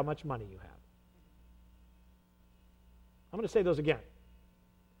and how much money you have. I'm going to say those again.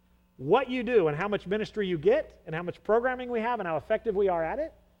 what you do and how much ministry you get and how much programming we have and how effective we are at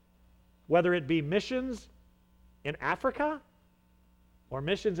it, whether it be missions in Africa or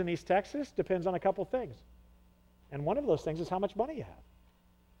missions in East Texas, depends on a couple things. And one of those things is how much money you have.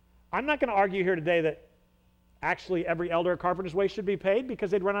 I'm not going to argue here today that actually every elder at Carpenter's Way should be paid, because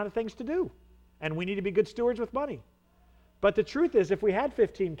they'd run out of things to do. And we need to be good stewards with money. But the truth is, if we had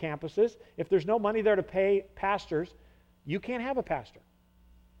 15 campuses, if there's no money there to pay pastors, you can't have a pastor.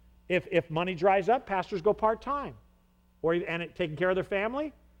 If money dries up, pastors go part-time. Taking care of their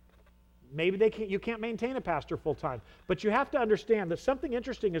family, maybe you can't maintain a pastor full-time. But you have to understand that something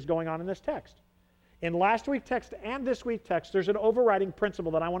interesting is going on in this text. In last week's text and this week's text, there's an overriding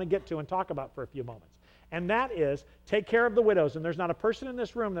principle that I want to get to and talk about for a few moments. And that is, take care of the widows. And there's not a person in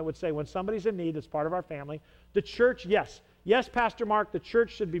this room that would say when somebody's in need that's part of our family, the church, yes, Pastor Mark, the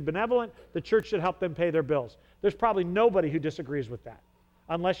church should be benevolent. The church should help them pay their bills. There's probably nobody who disagrees with that,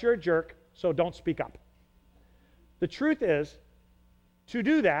 unless you're a jerk, so don't speak up. The truth is, to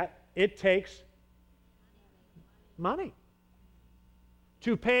do that, it takes money.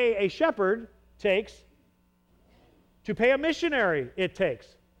 To pay a shepherd takes. To pay a missionary, it takes.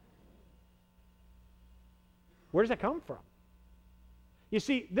 Where does that come from? You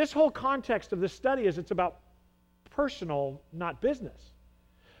see, this whole context of this study is it's about personal, not business.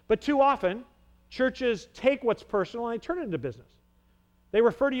 But too often, churches take what's personal and they turn it into business. They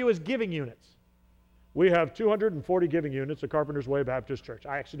refer to you as giving units. We have 240 giving units at Carpenter's Way Baptist Church.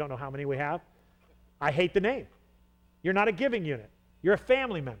 I actually don't know how many we have. I hate the name. You're not a giving unit. You're a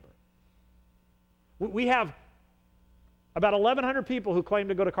family member. We have about 1,100 people who claim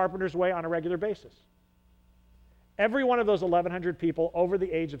to go to Carpenter's Way on a regular basis. Every one of those 1,100 people over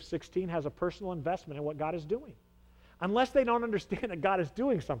the age of 16 has a personal investment in what God is doing, unless they don't understand that God is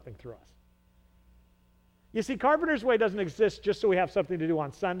doing something through us. You see, Carpenter's Way doesn't exist just so we have something to do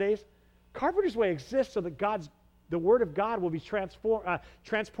on Sundays. Carpenter's Way exists so that the Word of God will be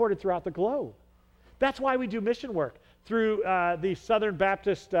transported throughout the globe. That's why we do mission work through the Southern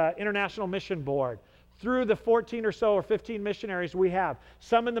Baptist International Mission Board, through the 14 or so or 15 missionaries we have,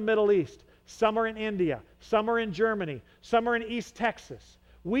 some in the Middle East, some are in India, some are in Germany, some are in East Texas.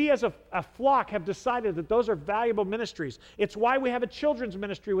 We as a flock have decided that those are valuable ministries. It's why we have a children's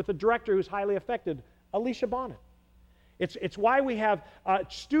ministry with a director who's highly effective, Alicia Bonnet. It's why we have a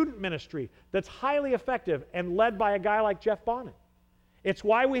student ministry that's highly effective and led by a guy like Jeff Bonnet. It's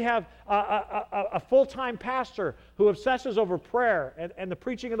why we have a full-time pastor who obsesses over prayer and the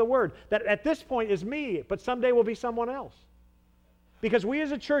preaching of the Word, that at this point is me, but someday will be someone else. Because we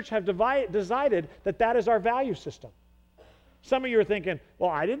as a church have decided that that is our value system. Some of you are thinking,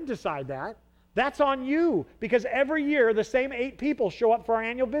 well, I didn't decide that. That's on you, because every year the same 8 people show up for our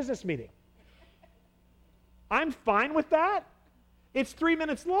annual business meeting. I'm fine with that. It's 3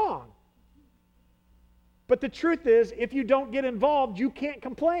 minutes long. But the truth is, if you don't get involved, you can't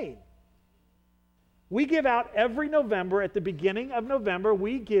complain. We give out every November, at the beginning of November,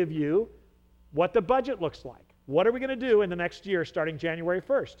 we give you what the budget looks like. What are we going to do in the next year starting January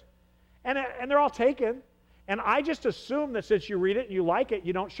 1st? And they're all taken. And I just assume that since you read it and you like it,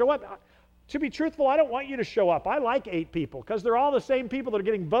 you don't show up. To be truthful, I don't want you to show up. I like 8 people because they're all the same people that are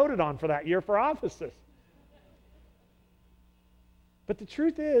getting voted on for that year for offices. But the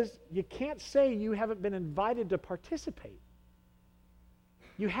truth is, you can't say you haven't been invited to participate.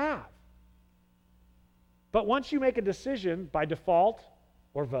 You have. But once you make a decision by default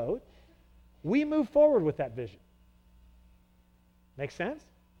or vote, we move forward with that vision. Make sense?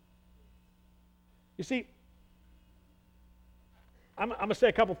 You see, I'm going to say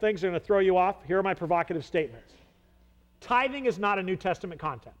a couple things that are going to throw you off. Here are my provocative statements. Tithing is not a New Testament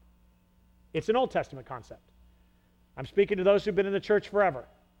concept. It's an Old Testament concept. I'm speaking to those who've been in the church forever.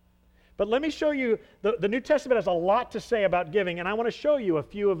 But let me show you, the New Testament has a lot to say about giving, and I want to show you a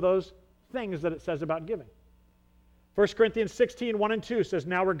few of those things that it says about giving. 1 Corinthians 16, 1 and 2 says,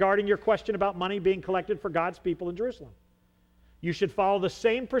 now regarding your question about money being collected for God's people in Jerusalem, you should follow the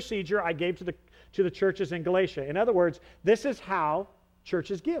same procedure I gave to the churches in Galatia. In other words, this is how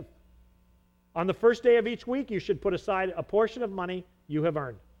churches give. On the first day of each week, you should put aside a portion of money you have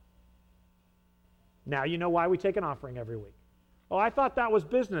earned. Now you know why we take an offering every week. Oh, I thought that was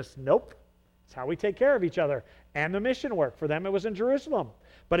business. Nope. It's how we take care of each other and the mission work. For them, it was in Jerusalem.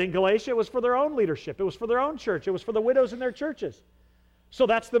 But in Galatia, it was for their own leadership. It was for their own church. It was for the widows in their churches. So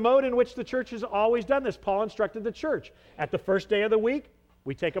that's the mode in which the church has always done this. Paul instructed the church. At the first day of the week,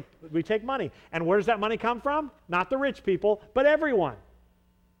 we take money. And where does that money come from? Not the rich people, but everyone.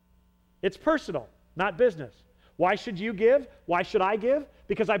 It's personal, not business. Why should you give? Why should I give?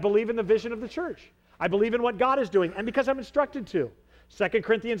 Because I believe in the vision of the church. I believe in what God is doing, and because I'm instructed to. 2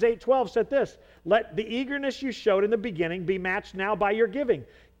 Corinthians 8:12 said this, let the eagerness you showed in the beginning be matched now by your giving.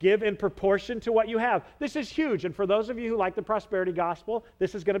 Give in proportion to what you have. This is huge, and for those of you who like the prosperity gospel,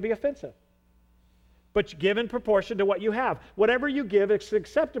 this is going to be offensive. But give in proportion to what you have. Whatever you give is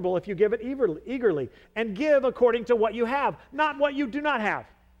acceptable if you give it eagerly. And give according to what you have, not what you do not have.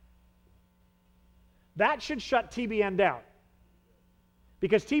 That should shut TBN down.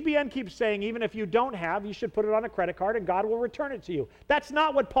 Because TBN keeps saying even if you don't have, you should put it on a credit card and God will return it to you. That's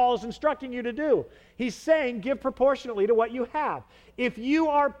not what Paul is instructing you to do. He's saying give proportionately to what you have. If you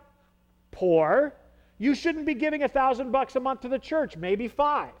are poor, you shouldn't be giving $1,000 a month to the church, maybe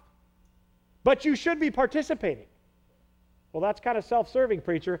 $5. But you should be participating. Well, that's kind of self-serving,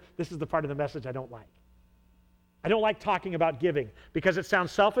 preacher. This is the part of the message I don't like. I don't like talking about giving because it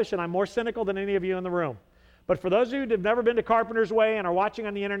sounds selfish and I'm more cynical than any of you in the room. But for those of you who have never been to Carpenter's Way and are watching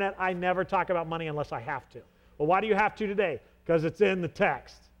on the internet, I never talk about money unless I have to. Well, why do you have to today? Because it's in the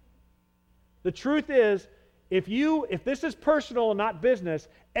text. The truth is, if this is personal and not business,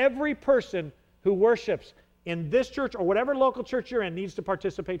 every person who worships in this church or whatever local church you're in needs to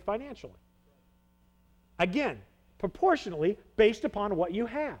participate financially. Again, proportionally based upon what you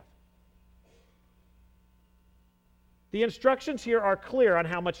have. The instructions here are clear on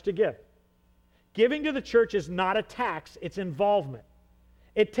how much to give. Giving to the church is not a tax, it's involvement.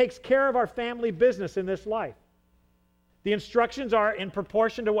 It takes care of our family business in this life. The instructions are in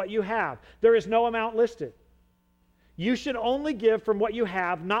proportion to what you have. There is no amount listed. You should only give from what you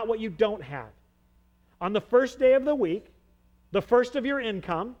have, not what you don't have. On the first day of the week, the first of your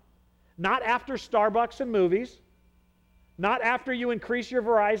income, not after Starbucks and movies, not after you increase your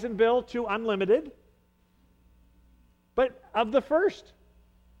Verizon bill to unlimited, but of the first.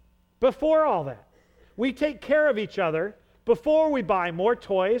 Before all that, we take care of each other before we buy more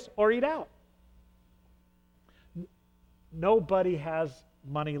toys or eat out. Nobody has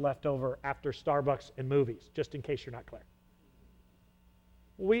money left over after Starbucks and movies, just in case you're not clear.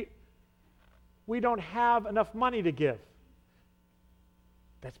 We don't have enough money to give.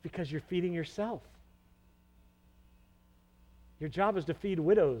 That's because you're feeding yourself. Your job is to feed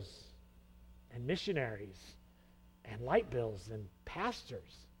widows and missionaries and light bills and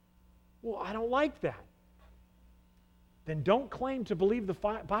pastors. Well, I don't like that. Then don't claim to believe the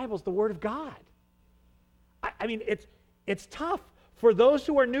Bible is the Word of God. I mean, it's tough for those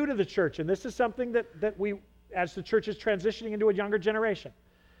who are new to the church, and this is something that we, as the church is transitioning into a younger generation.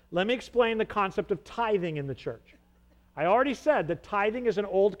 Let me explain the concept of tithing in the church. I already said that tithing is an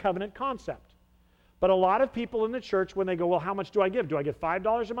old covenant concept. But a lot of people in the church, when they go, well, how much do I give? Do I give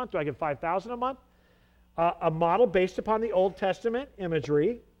 $5 a month? Do I give $5,000 a month? A model based upon the Old Testament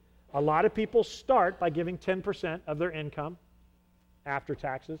imagery. A lot of people start by giving 10% of their income after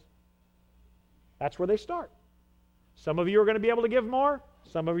taxes. That's where they start. Some of you are going to be able to give more.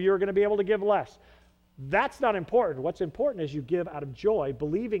 Some of you are going to be able to give less. That's not important. What's important is you give out of joy,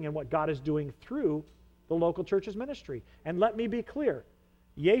 believing in what God is doing through the local church's ministry. And let me be clear.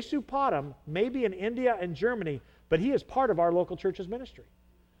 Yesu Padam may be in India and Germany, but he is part of our local church's ministry.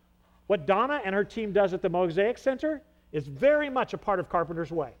 What Donna and her team does at the Mosaic Center is very much a part of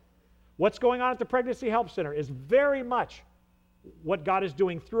Carpenter's Way. What's going on at the Pregnancy Help Center is very much what God is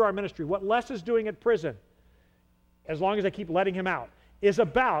doing through our ministry. What Les is doing at prison, as long as I keep letting him out, is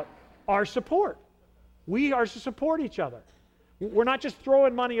about our support. We are to support each other. We're not just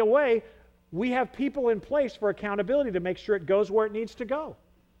throwing money away. We have people in place for accountability to make sure it goes where it needs to go.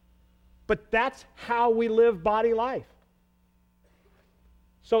 But that's how we live body life.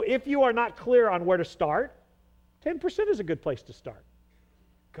 So if you are not clear on where to start, 10% is a good place to start.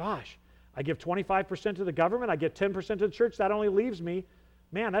 Gosh, I give 25% to the government, I get 10% to the church, that only leaves me,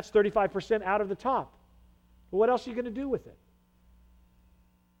 man, that's 35% out of the top. Well, what else are you going to do with it?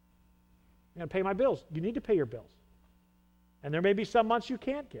 I'm going to pay my bills. You need to pay your bills. And there may be some months you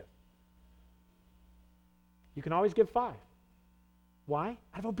can't give. You can always give 5. Why?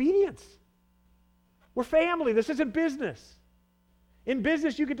 Out of obedience. We're family. This isn't business. In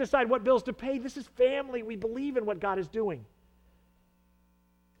business, you can decide what bills to pay. This is family. We believe in what God is doing.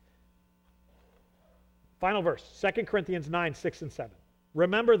 Final verse, 2 Corinthians 9, 6 and 7.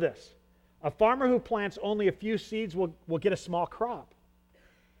 Remember this. A farmer who plants only a few seeds will get a small crop.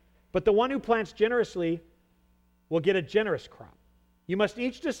 But the one who plants generously will get a generous crop. You must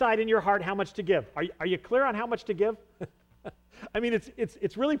each decide in your heart how much to give. Are you clear on how much to give? I mean,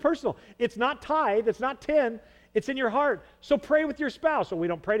 it's really personal. It's not tithe. It's not 10. It's in your heart. So pray with your spouse. Well, we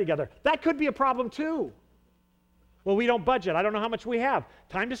don't pray together. That could be a problem too. Well, we don't budget. I don't know how much we have.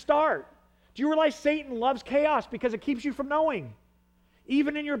 Time to start. Do you realize Satan loves chaos because it keeps you from knowing?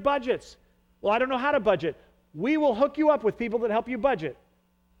 Even in your budgets. Well, I don't know how to budget. we will hook you up with people that help you budget.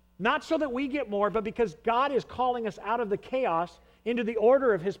 Not so that we get more, but because God is calling us out of the chaos into the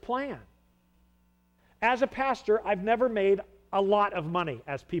order of His plan. As a pastor, I've never made a lot of money,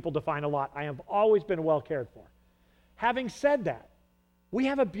 as people define a lot. I have always been well cared for. Having said that, we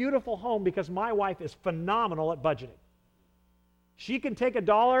have a beautiful home because my wife is phenomenal at budgeting. She can take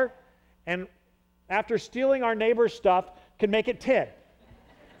 $1 and after stealing our neighbor's stuff, can make it 10.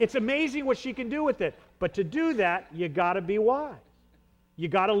 It's amazing what she can do with it. But to do that, you got to be wise. You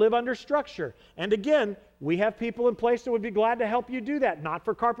got to live under structure. And again, we have people in place that would be glad to help you do that, not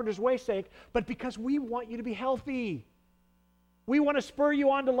for Carpenter's Way's sake, but because we want you to be healthy. We want to spur you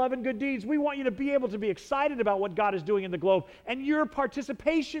on to love and good deeds. We want you to be able to be excited about what God is doing in the globe and your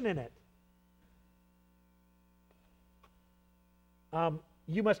participation in it.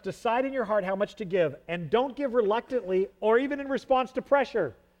 You must decide in your heart how much to give, and don't give reluctantly or even in response to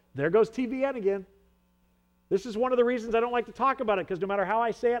pressure. There goes TBN again. This is one of the reasons I don't like to talk about it, because no matter how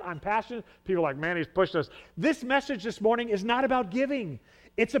I say it, I'm passionate. People are like, man, he's pushed us. This message this morning is not about giving.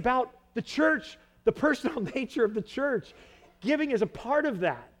 It's about the church, the personal nature of the church. Giving is a part of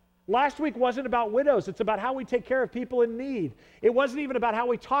that. Last week wasn't about widows. It's about how we take care of people in need. It wasn't even about how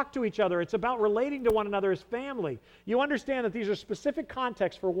we talk to each other. It's about relating to one another as family. You understand that these are specific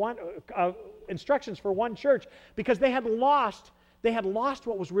contexts for one, instructions for one church, because they had lost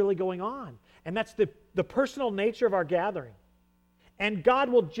what was really going on. And that's the personal nature of our gathering. And God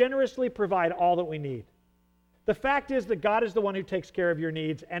will generously provide all that we need. The fact is that God is the one who takes care of your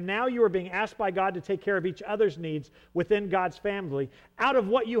needs, and now you are being asked by God to take care of each other's needs within God's family out of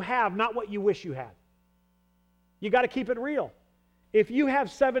what you have, not what you wish you had. You got to keep it real. If you have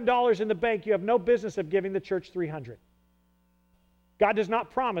 $7 in the bank, you have no business of giving the church $300. God does not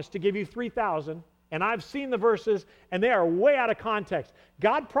promise to give you $3,000, and I've seen the verses, and they are way out of context.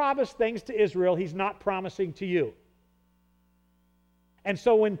 God promised things to Israel He's not promising to you. And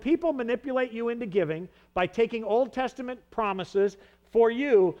so when people manipulate you into giving by taking Old Testament promises for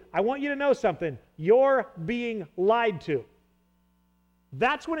you, I want you to know something. You're being lied to.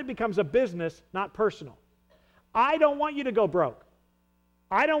 That's when it becomes a business, not personal. I don't want you to go broke.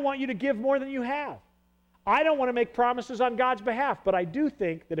 I don't want you to give more than you have. I don't want to make promises on God's behalf, but I do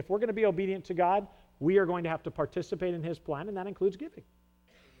think that if we're going to be obedient to God, we are going to have to participate in His plan, and that includes giving.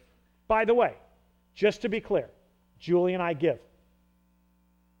 By the way, just to be clear, Julie and I give.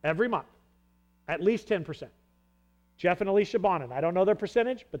 Every month, at least 10%. Jeff and Alicia Bonin, I don't know their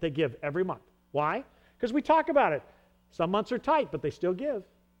percentage, but they give every month. Why? Because we talk about it. Some months are tight, but they still give.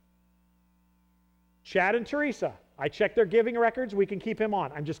 Chad and Teresa, I check their giving records. We can keep him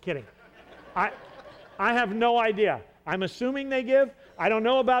on. I'm just kidding. I have no idea. I'm assuming they give. I don't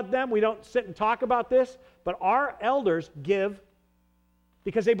know about them. We don't sit and talk about this, but our elders give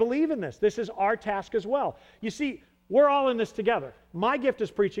because they believe in this. This is our task as well. You see, we're all in this together. My gift is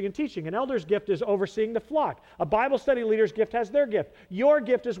preaching and teaching. An elder's gift is overseeing the flock. A Bible study leader's gift has their gift. Your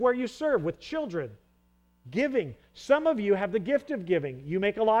gift is where you serve with children. Giving. Some of you have the gift of giving. You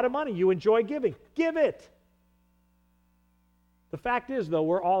make a lot of money. You enjoy giving. Give it. The fact is, though,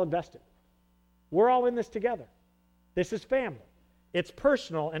 we're all invested. We're all in this together. This is family. It's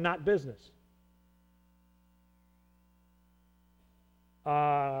personal and not business.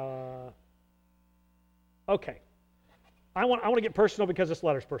 Okay. I want to get personal because this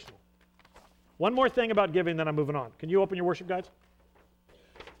letter's personal. One more thing about giving, then I'm moving on. Can you open your worship guides?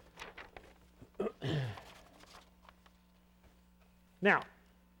 Now,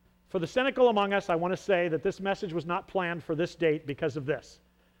 for the cynical among us, I want to say that this message was not planned for this date because of this.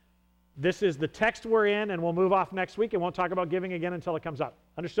 This is the text we're in, and we'll move off next week and won't talk about giving again until it comes up.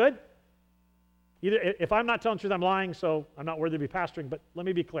 Understood? If I'm not telling the truth, I'm lying, so I'm not worthy to be pastoring, but let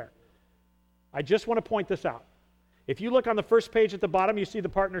me be clear. I just want to point this out. If you look on the first page at the bottom, you see the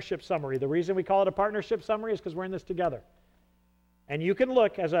partnership summary. The reason we call it a partnership summary is because we're in this together. And you can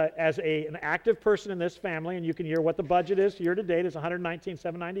look as an active person in this family, and you can hear what the budget is year to date is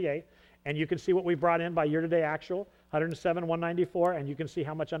 $119,798, and you can see what we brought in by year to date actual, $107,194, and you can see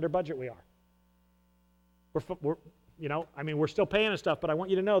how much under budget we are. We're still paying and stuff, but I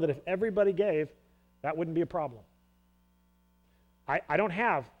want you to know that if everybody gave, that wouldn't be a problem. I don't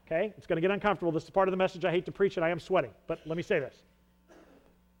have, okay? It's going to get uncomfortable. This is part of the message I hate to preach, and I am sweating. But let me say this.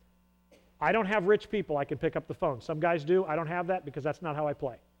 I don't have rich people I can pick up the phone. Some guys do. I don't have that because that's not how I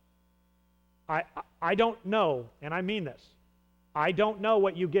play. I don't know, and I mean this. I don't know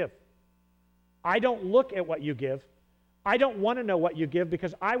what you give. I don't look at what you give. I don't want to know what you give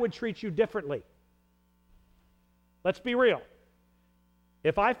because I would treat you differently. Let's be real.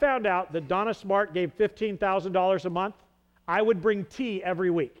 If I found out that Donna Smart gave $15,000 a month, I would bring tea every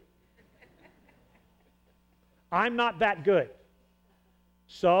week. I'm not that good.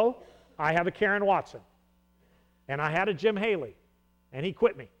 So I have a Karen Watson, and I had a Jim Haley, and he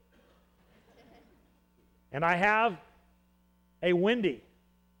quit me. And I have a Wendy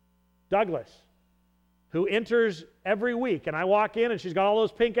Douglas who enters every week, and I walk in and she's got all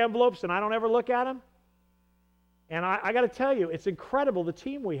those pink envelopes and I don't ever look at them. And I got to tell you, it's incredible the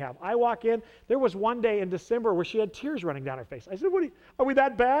team we have. I walk in, there was one day in December where she had tears running down her face. I said, are we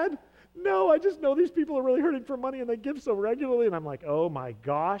that bad? No, I just know these people are really hurting for money and they give so regularly. And I'm like, oh my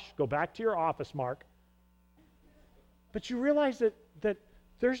gosh, go back to your office, Mark. But you realize that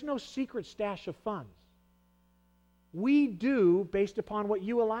there's no secret stash of funds. We do based upon what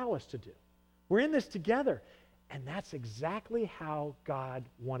you allow us to do. We're in this together. And that's exactly how God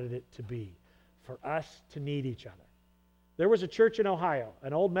wanted it to be, for us to need each other. There was a church in Ohio,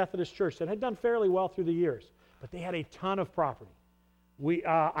 an old Methodist church that had done fairly well through the years, but they had a ton of property.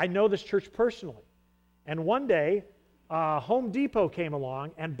 I know this church personally. And one day, Home Depot came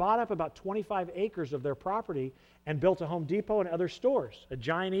along and bought up about 25 acres of their property and built a Home Depot and other stores. A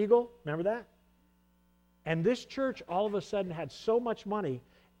Giant Eagle, remember that? And this church all of a sudden had so much money,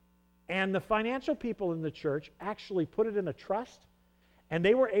 and the financial people in the church actually put it in a trust, and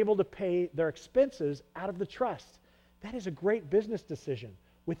they were able to pay their expenses out of the trust. That is a great business decision.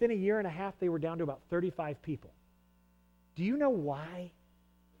 Within a year and a half, they were down to about 35 people. Do you know why?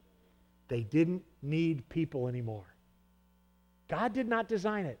 They didn't need people anymore. God did not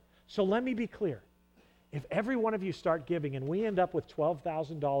design it. So let me be clear. If every one of you start giving and we end up with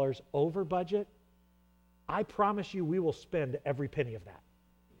 $12,000 over budget, I promise you we will spend every penny of that.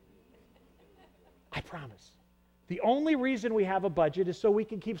 I promise. The only reason we have a budget is so we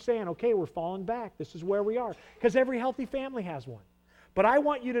can keep saying, okay, we're falling back. This is where we are. Because every healthy family has one. But I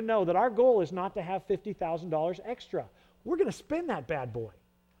want you to know that our goal is not to have $50,000 extra. We're going to spend that bad boy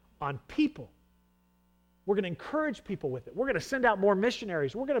on people. We're going to encourage people with it. We're going to send out more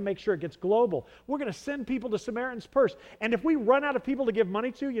missionaries. We're going to make sure it gets global. We're going to send people to Samaritan's Purse. And if we run out of people to give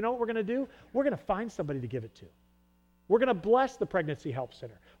money to, you know what we're going to do? We're going to find somebody to give it to. We're going to bless the Pregnancy Help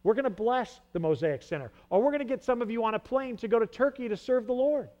Center. We're going to bless the Mosaic Center. Or we're going to get some of you on a plane to go to Turkey to serve the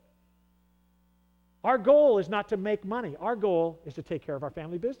Lord. Our goal is not to make money. Our goal is to take care of our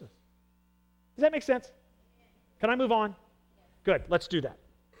family business. Does that make sense? Can I move on? Good, let's do that.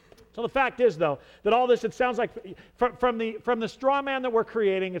 So the fact is, though, that all this, it sounds like, from the straw man that we're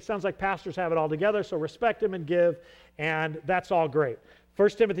creating, it sounds like pastors have it all together, so respect him and give, and that's all great. 1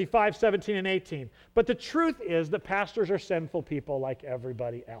 Timothy 5, 17 and 18. But the truth is that pastors are sinful people like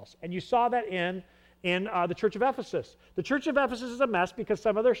everybody else. And you saw that in the church of Ephesus. The church of Ephesus is a mess because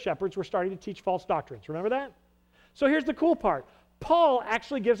some of their shepherds were starting to teach false doctrines. Remember that? So here's the cool part. Paul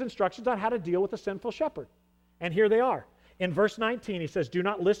actually gives instructions on how to deal with a sinful shepherd. And here they are. In verse 19, he says, do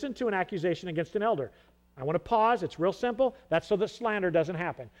not listen to an accusation against an elder. I want to pause. It's real simple. That's so that slander doesn't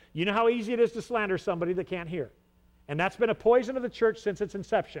happen. You know how easy it is to slander somebody that can't hear. And that's been a poison of the church since its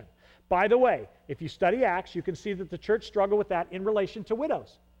inception. By the way, if you study Acts, you can see that the church struggled with that in relation to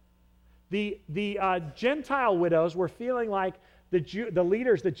widows. The Gentile widows were feeling like the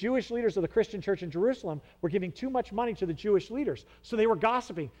Jewish leaders of the Christian church in Jerusalem were giving too much money to the Jewish leaders. So they were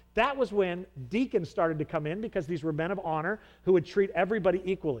gossiping. That was when deacons started to come in, because these were men of honor who would treat everybody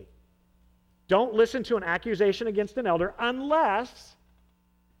equally. Don't listen to an accusation against an elder unless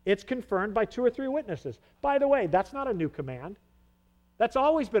it's confirmed by 2 or 3 witnesses. By the way, that's not a new command. That's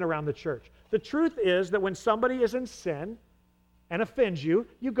always been around the church. The truth is that when somebody is in sin and offends you,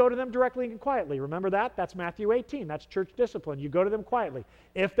 you go to them directly and quietly. Remember that? That's Matthew 18. That's church discipline. You go to them quietly.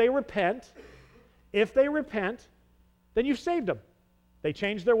 If they repent, then you've saved them. They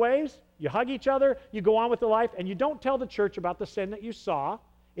change their ways, you hug each other, you go on with the life, and you don't tell the church about the sin that you saw.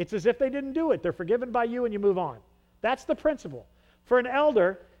 It's as if they didn't do it. They're forgiven by you and you move on. That's the principle. For an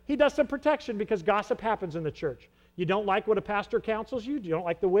elder, he does some protection because gossip happens in the church. You don't like what a pastor counsels you. You don't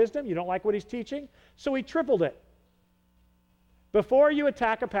like the wisdom. You don't like what he's teaching. So he tripled it. Before you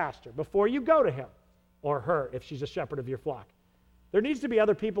attack a pastor, before you go to him or her, if she's a shepherd of your flock, there needs to be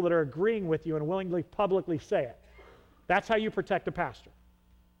other people that are agreeing with you and willingly publicly say it. That's how you protect a pastor.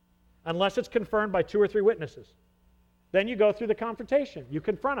 Unless it's confirmed by 2 or 3 witnesses. Then you go through the confrontation. You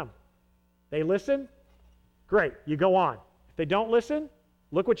confront them. They listen. Great. You go on. If they don't listen,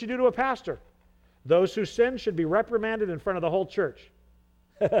 look what you do to a pastor. Those who sin should be reprimanded in front of the whole church.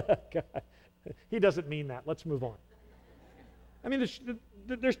 God, he doesn't mean that. Let's move on. I mean,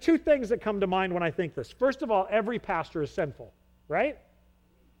 there's 2 things that come to mind when I think this. First of all, every pastor is sinful, right?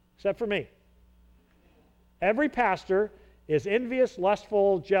 Except for me. Every pastor is envious,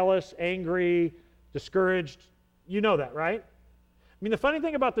 lustful, jealous, angry, discouraged. You know that, right? I mean, the funny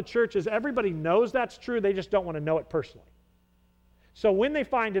thing about the church is everybody knows that's true, they just don't want to know it personally. So when they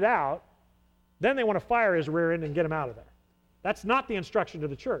find it out, then they want to fire his rear end and get him out of there. That's not the instruction to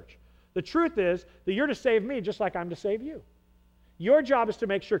the church. The truth is that you're to save me just like I'm to save you. Your job is to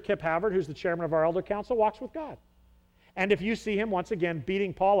make sure Kip Havard, who's the chairman of our elder council, walks with God. And if you see him, once again,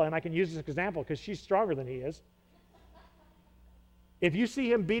 beating Paula, and I can use this example because she's stronger than he is. If you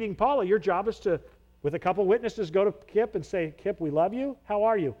see him beating Paula, your job is to, with a couple witnesses, go to Kip and say, Kip, we love you. How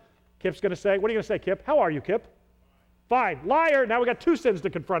are you? Kip's going to say, what are you going to say, Kip? How are you, Kip? Fine. Liar. Now we got 2 sins to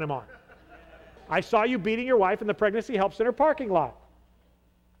confront him on. I saw you beating your wife in the pregnancy help center parking lot.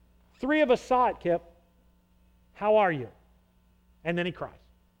 3 of us saw it, Kip. How are you? And then he cries.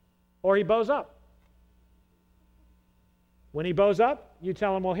 Or he bows up. When he bows up, you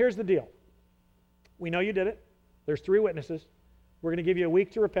tell him, well, here's the deal. We know you did it. There's 3 witnesses. We're going to give you a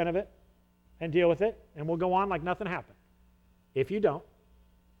week to repent of it and deal with it, and we'll go on like nothing happened. If you don't,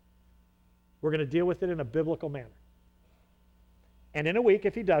 we're going to deal with it in a biblical manner. And in a week,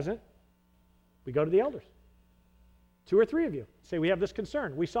 if he doesn't, we go to the elders. 2 or 3 of you say, we have this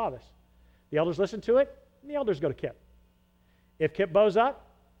concern. We saw this. The elders listen to it, and the elders go to Kip. If Kip bows up,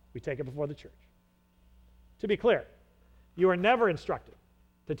 we take it before the church. To be clear, you are never instructed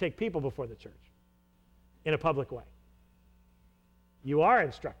to take people before the church in a public way. You are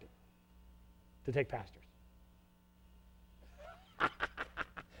instructed to take pastors.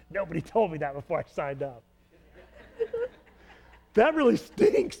 Nobody told me that before I signed up. That really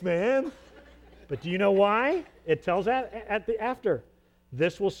stinks, man. But do you know why? It tells that at the after.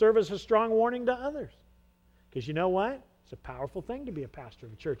 This will serve as a strong warning to others. Because you know what? It's a powerful thing to be a pastor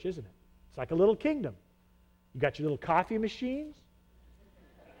of a church, isn't it? It's like a little kingdom. You got your little coffee machines.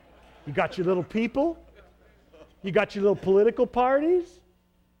 You got your little people. You got your little political parties.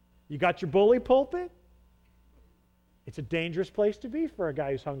 You got your bully pulpit. It's a dangerous place to be for a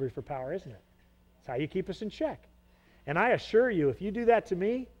guy who's hungry for power, isn't it? It's how you keep us in check. And I assure you, if you do that to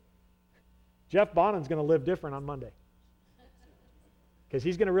me, Jeff Bonnen's going to live different on Monday. Because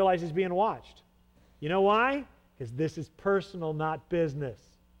he's going to realize he's being watched. You know why? Because this is personal, not business.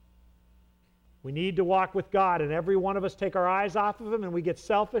 We need to walk with God, and every one of us take our eyes off of Him, and we get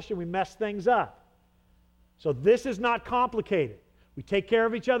selfish, and we mess things up. So this is not complicated. We take care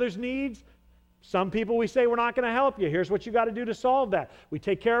of each other's needs. Some people we say, we're not going to help you. Here's what you got to do to solve that. We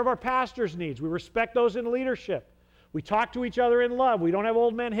take care of our pastor's needs. We respect those in leadership. We talk to each other in love. We don't have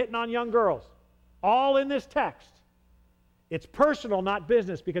old men hitting on young girls. All in this text. It's personal, not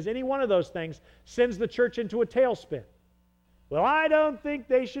business, because any one of those things sends the church into a tailspin. Well, I don't think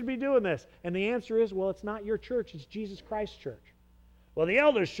they should be doing this. And the answer is, well, it's not your church. It's Jesus Christ's church. Well, the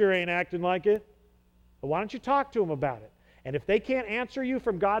elders sure ain't acting like it. Well, why don't you talk to them about it? And if they can't answer you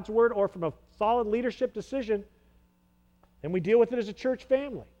from God's word or from a solid leadership decision, then we deal with it as a church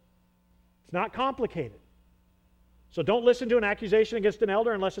family. It's not complicated. So don't listen to an accusation against an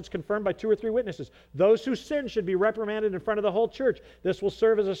elder unless it's confirmed by 2 or 3 witnesses. Those who sin should be reprimanded in front of the whole church. This will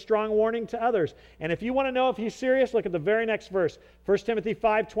serve as a strong warning to others. And if you want to know if he's serious, look at the very next verse. 1 Timothy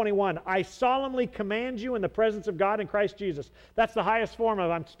 5:21. I solemnly command you in the presence of God in Christ Jesus. That's the highest form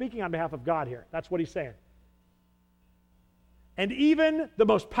of, I'm speaking on behalf of God here. That's what he's saying. And even the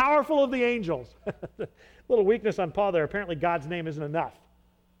most powerful of the angels. Little weakness on Paul there. Apparently God's name isn't enough.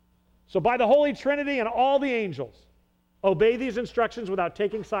 So by the Holy Trinity and all the angels, obey these instructions without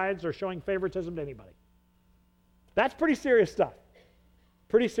taking sides or showing favoritism to anybody. That's pretty serious stuff.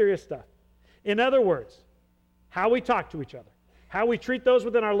 Pretty serious stuff. In other words, how we talk to each other, how we treat those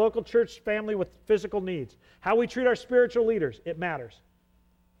within our local church family with physical needs, how we treat our spiritual leaders, it matters.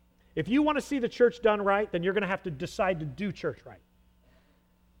 If you want to see the church done right, then you're going to have to decide to do church right.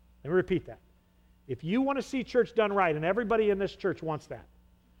 Let me repeat that. If you want to see church done right, and everybody in this church wants that,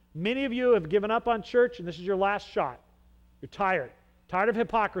 many of you have given up on church, and this is your last shot. You're tired of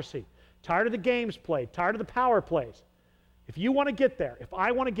hypocrisy, tired of the games played, tired of the power plays. If you want to get there, if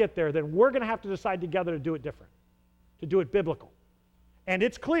I want to get there, then we're going to have to decide together to do it different, to do it biblical. And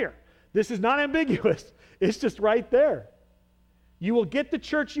it's clear. This is not ambiguous. It's just right there. You will get the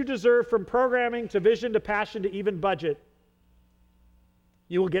church you deserve from programming to vision to passion to even budget.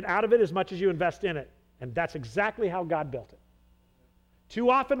 You will get out of it as much as you invest in it. And that's exactly how God built it. Too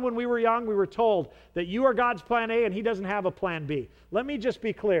often when we were young, we were told that you are God's plan A and He doesn't have a plan B. Let me just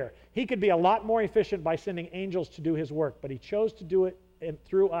be clear. He could be a lot more efficient by sending angels to do His work, but He chose to do it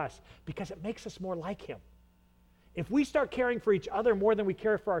through us because it makes us more like Him. If we start caring for each other more than we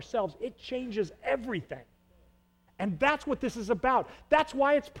care for ourselves, it changes everything. And that's what this is about. That's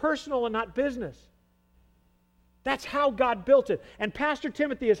why it's personal and not business. That's how God built it. And Pastor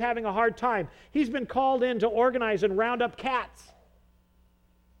Timothy is having a hard time. He's been called in to organize and round up cats.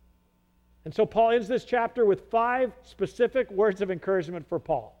 And so Paul ends this chapter with 5 specific words of encouragement for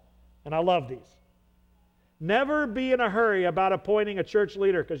Paul. And I love these. Never be in a hurry about appointing a church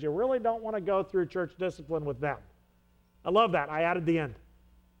leader because you really don't want to go through church discipline with them. I love that. I added the end.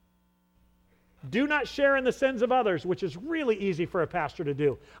 Do not share in the sins of others, which is really easy for a pastor to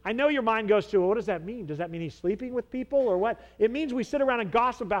do. I know your mind goes to, well, what does that mean? Does that mean he's sleeping with people or what? It means we sit around and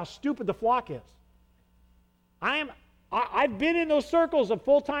gossip about how stupid the flock is. I've been in those circles of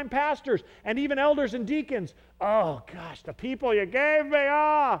full-time pastors and even elders and deacons. Oh, gosh, the people you gave me,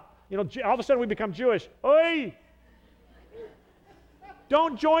 all of a sudden we become Jewish. Oi!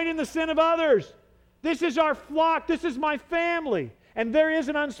 Don't join in the sin of others. This is our flock. This is my family. And there is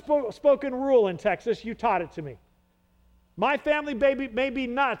an unspoken rule in Texas. You taught it to me. My family may be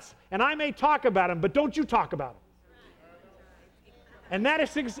nuts, and I may talk about them, but don't you talk about them. And that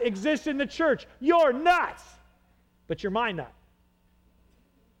exists in the church. You're nuts, but you're my nut.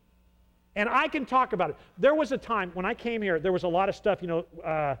 And I can talk about it. There was a time when I came here, there was a lot of stuff,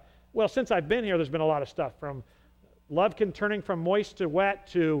 since I've been here, there's been a lot of stuff from Lovekin turning from moist to wet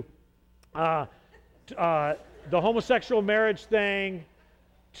to the homosexual marriage thing,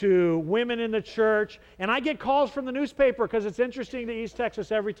 to women in the church. And I get calls from the newspaper because it's interesting to East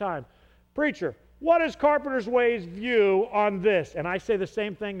Texas every time. Preacher, what is Carpenter's Way's view on this? And I say the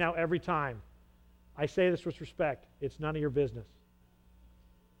same thing now every time. I say this with respect. It's none of your business.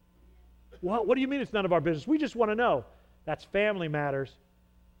 What do you mean it's none of our business? We just want to know. That's family matters.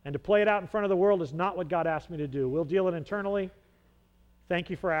 And to play it out in front of the world is not what God asked me to do. We'll deal it internally. Thank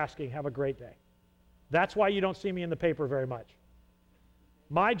you for asking. Have a great day. That's why you don't see me in the paper very much.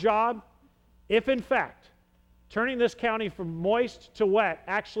 My job, if in fact turning this county from moist to wet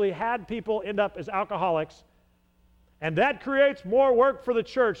actually had people end up as alcoholics, and that creates more work for the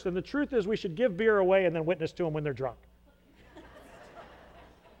church, then the truth is we should give beer away and then witness to them when they're drunk.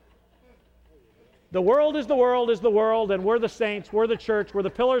 The world is the world, and we're the saints, we're the church, we're the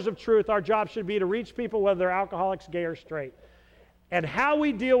pillars of truth. Our job should be to reach people whether they're alcoholics, gay, or straight. And how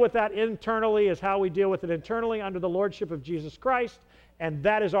we deal with that internally is how we deal with it internally under the lordship of Jesus Christ, and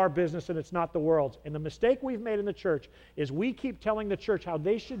that is our business and it's not the world's. And the mistake we've made in the church is we keep telling the church how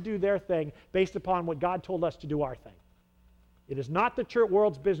they should do their thing based upon what God told us to do our thing. It is not the church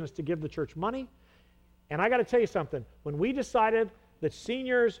world's business to give the church money. And I got to tell you something. When we decided that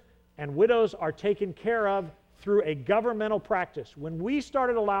seniors and widows are taken care of through a governmental practice, when we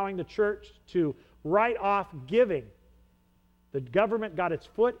started allowing the church to write off giving, the government got its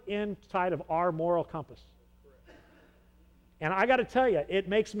foot inside of our moral compass. And I got to tell you, it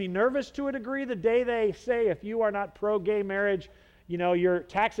makes me nervous to a degree the day they say if you are not pro-gay marriage, your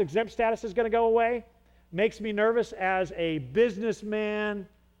tax-exempt status is going to go away. Makes me nervous as a businessman,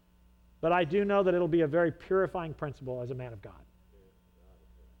 but I do know that it'll be a very purifying principle as a man of God.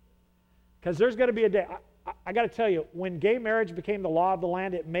 Because there's going to be a day, I got to tell you, when gay marriage became the law of the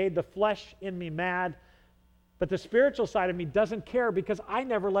land, it made the flesh in me mad. But the spiritual side of me doesn't care because I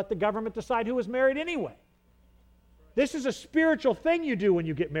never let the government decide who was married anyway. This is a spiritual thing you do when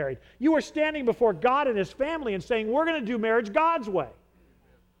you get married. You are standing before God and His family and saying, we're going to do marriage God's way.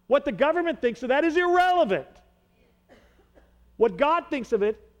 What the government thinks of that is irrelevant. What God thinks of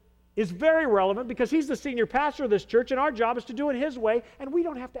it is very relevant because He's the senior pastor of this church and our job is to do it His way, and we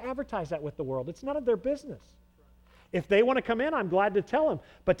don't have to advertise that with the world. It's none of their business. If they want to come in, I'm glad to tell them.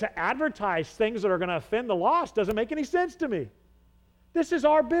 But to advertise things that are going to offend the lost doesn't make any sense to me. This is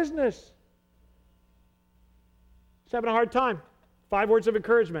our business. Just having a hard time. 5 words of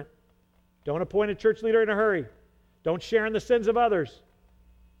encouragement. Don't appoint a church leader in a hurry. Don't share in the sins of others.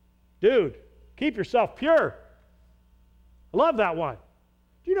 Dude, keep yourself pure. I love that one.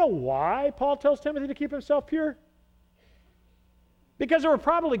 Do you know why Paul tells Timothy to keep himself pure? Because there were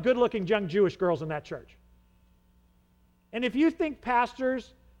probably good-looking young Jewish girls in that church. And if you think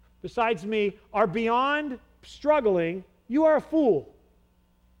pastors, besides me, are beyond struggling, you are a fool.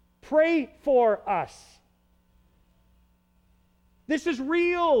 Pray for us. This is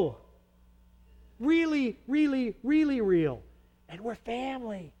real. Really, really, really real. And we're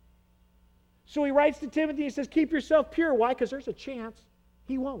family. So he writes to Timothy, he says, keep yourself pure. Why? Because there's a chance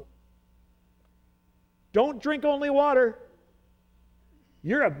he won't. Don't drink only water.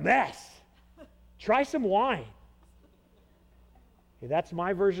 You're a mess. Try some wine. Okay, that's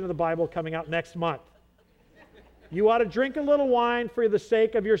my version of the Bible coming out next month. You ought to drink a little wine for the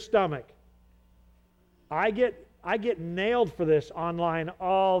sake of your stomach. I get nailed for this online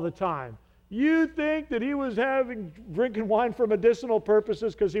all the time. You think that he was drinking wine for medicinal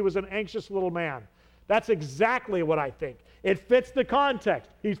purposes because he was an anxious little man. That's exactly what I think. It fits the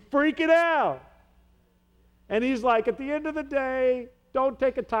context. He's freaking out. And he's like, at the end of the day, don't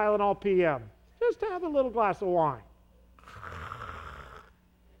take a Tylenol PM. Just have a little glass of wine.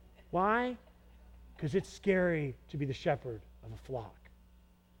 Why? Because it's scary to be the shepherd of a flock.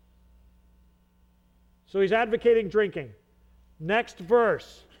 So he's advocating drinking. Next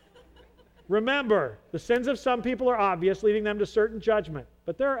verse. Remember, the sins of some people are obvious, leading them to certain judgment.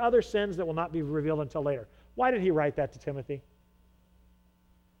 But there are other sins that will not be revealed until later. Why did he write that to Timothy?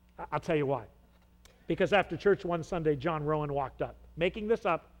 I'll tell you why. Because after church one Sunday, John Rowan walked up, making this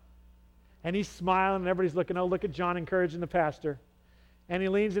up, and he's smiling, and everybody's looking, oh, look at John encouraging the pastor. And he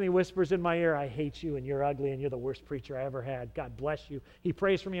leans and he whispers in my ear, I hate you, and you're ugly, and you're the worst preacher I ever had. God bless you. He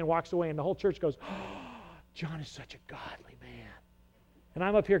prays for me and walks away, and the whole church goes, oh, John is such a godly man. And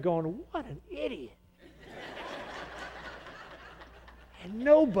I'm up here going, what an idiot. And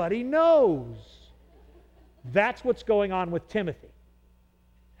nobody knows. That's what's going on with Timothy.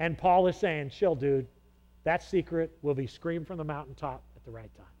 And Paul is saying, chill, dude. That secret will be screamed from the mountaintop at the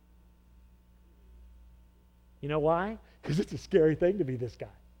right time. You know why? Because it's a scary thing to be this guy.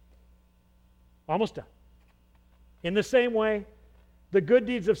 Almost done. In the same way, the good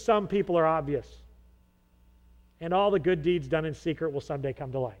deeds of some people are obvious. And all the good deeds done in secret will someday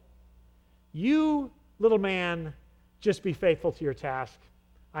come to light. You, little man, just be faithful to your task.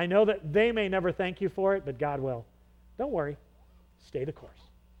 I know that they may never thank you for it, but God will. Don't worry. Stay the course.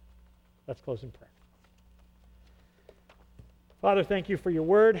 Let's close in prayer. Father, thank you for your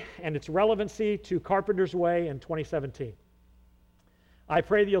word and its relevancy to Carpenter's Way in 2017. I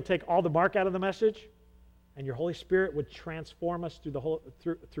pray that you'll take all the mark out of the message and your Holy Spirit would transform us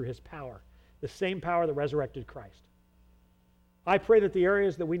through his power, the same power that resurrected Christ. I pray that the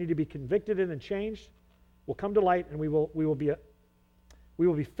areas that we need to be convicted in and changed will come to light, and we will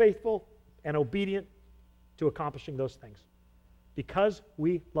be faithful and obedient to accomplishing those things because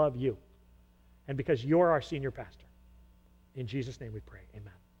we love you and because you're our senior pastor. In Jesus' name we pray.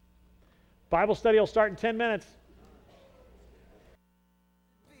 Amen. Bible study will start in 10 minutes.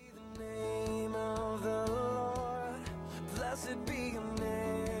 Blessed be your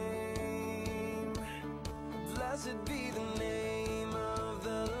name. Blessed be the name of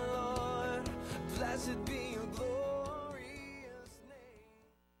the Lord. Blessed be your glory.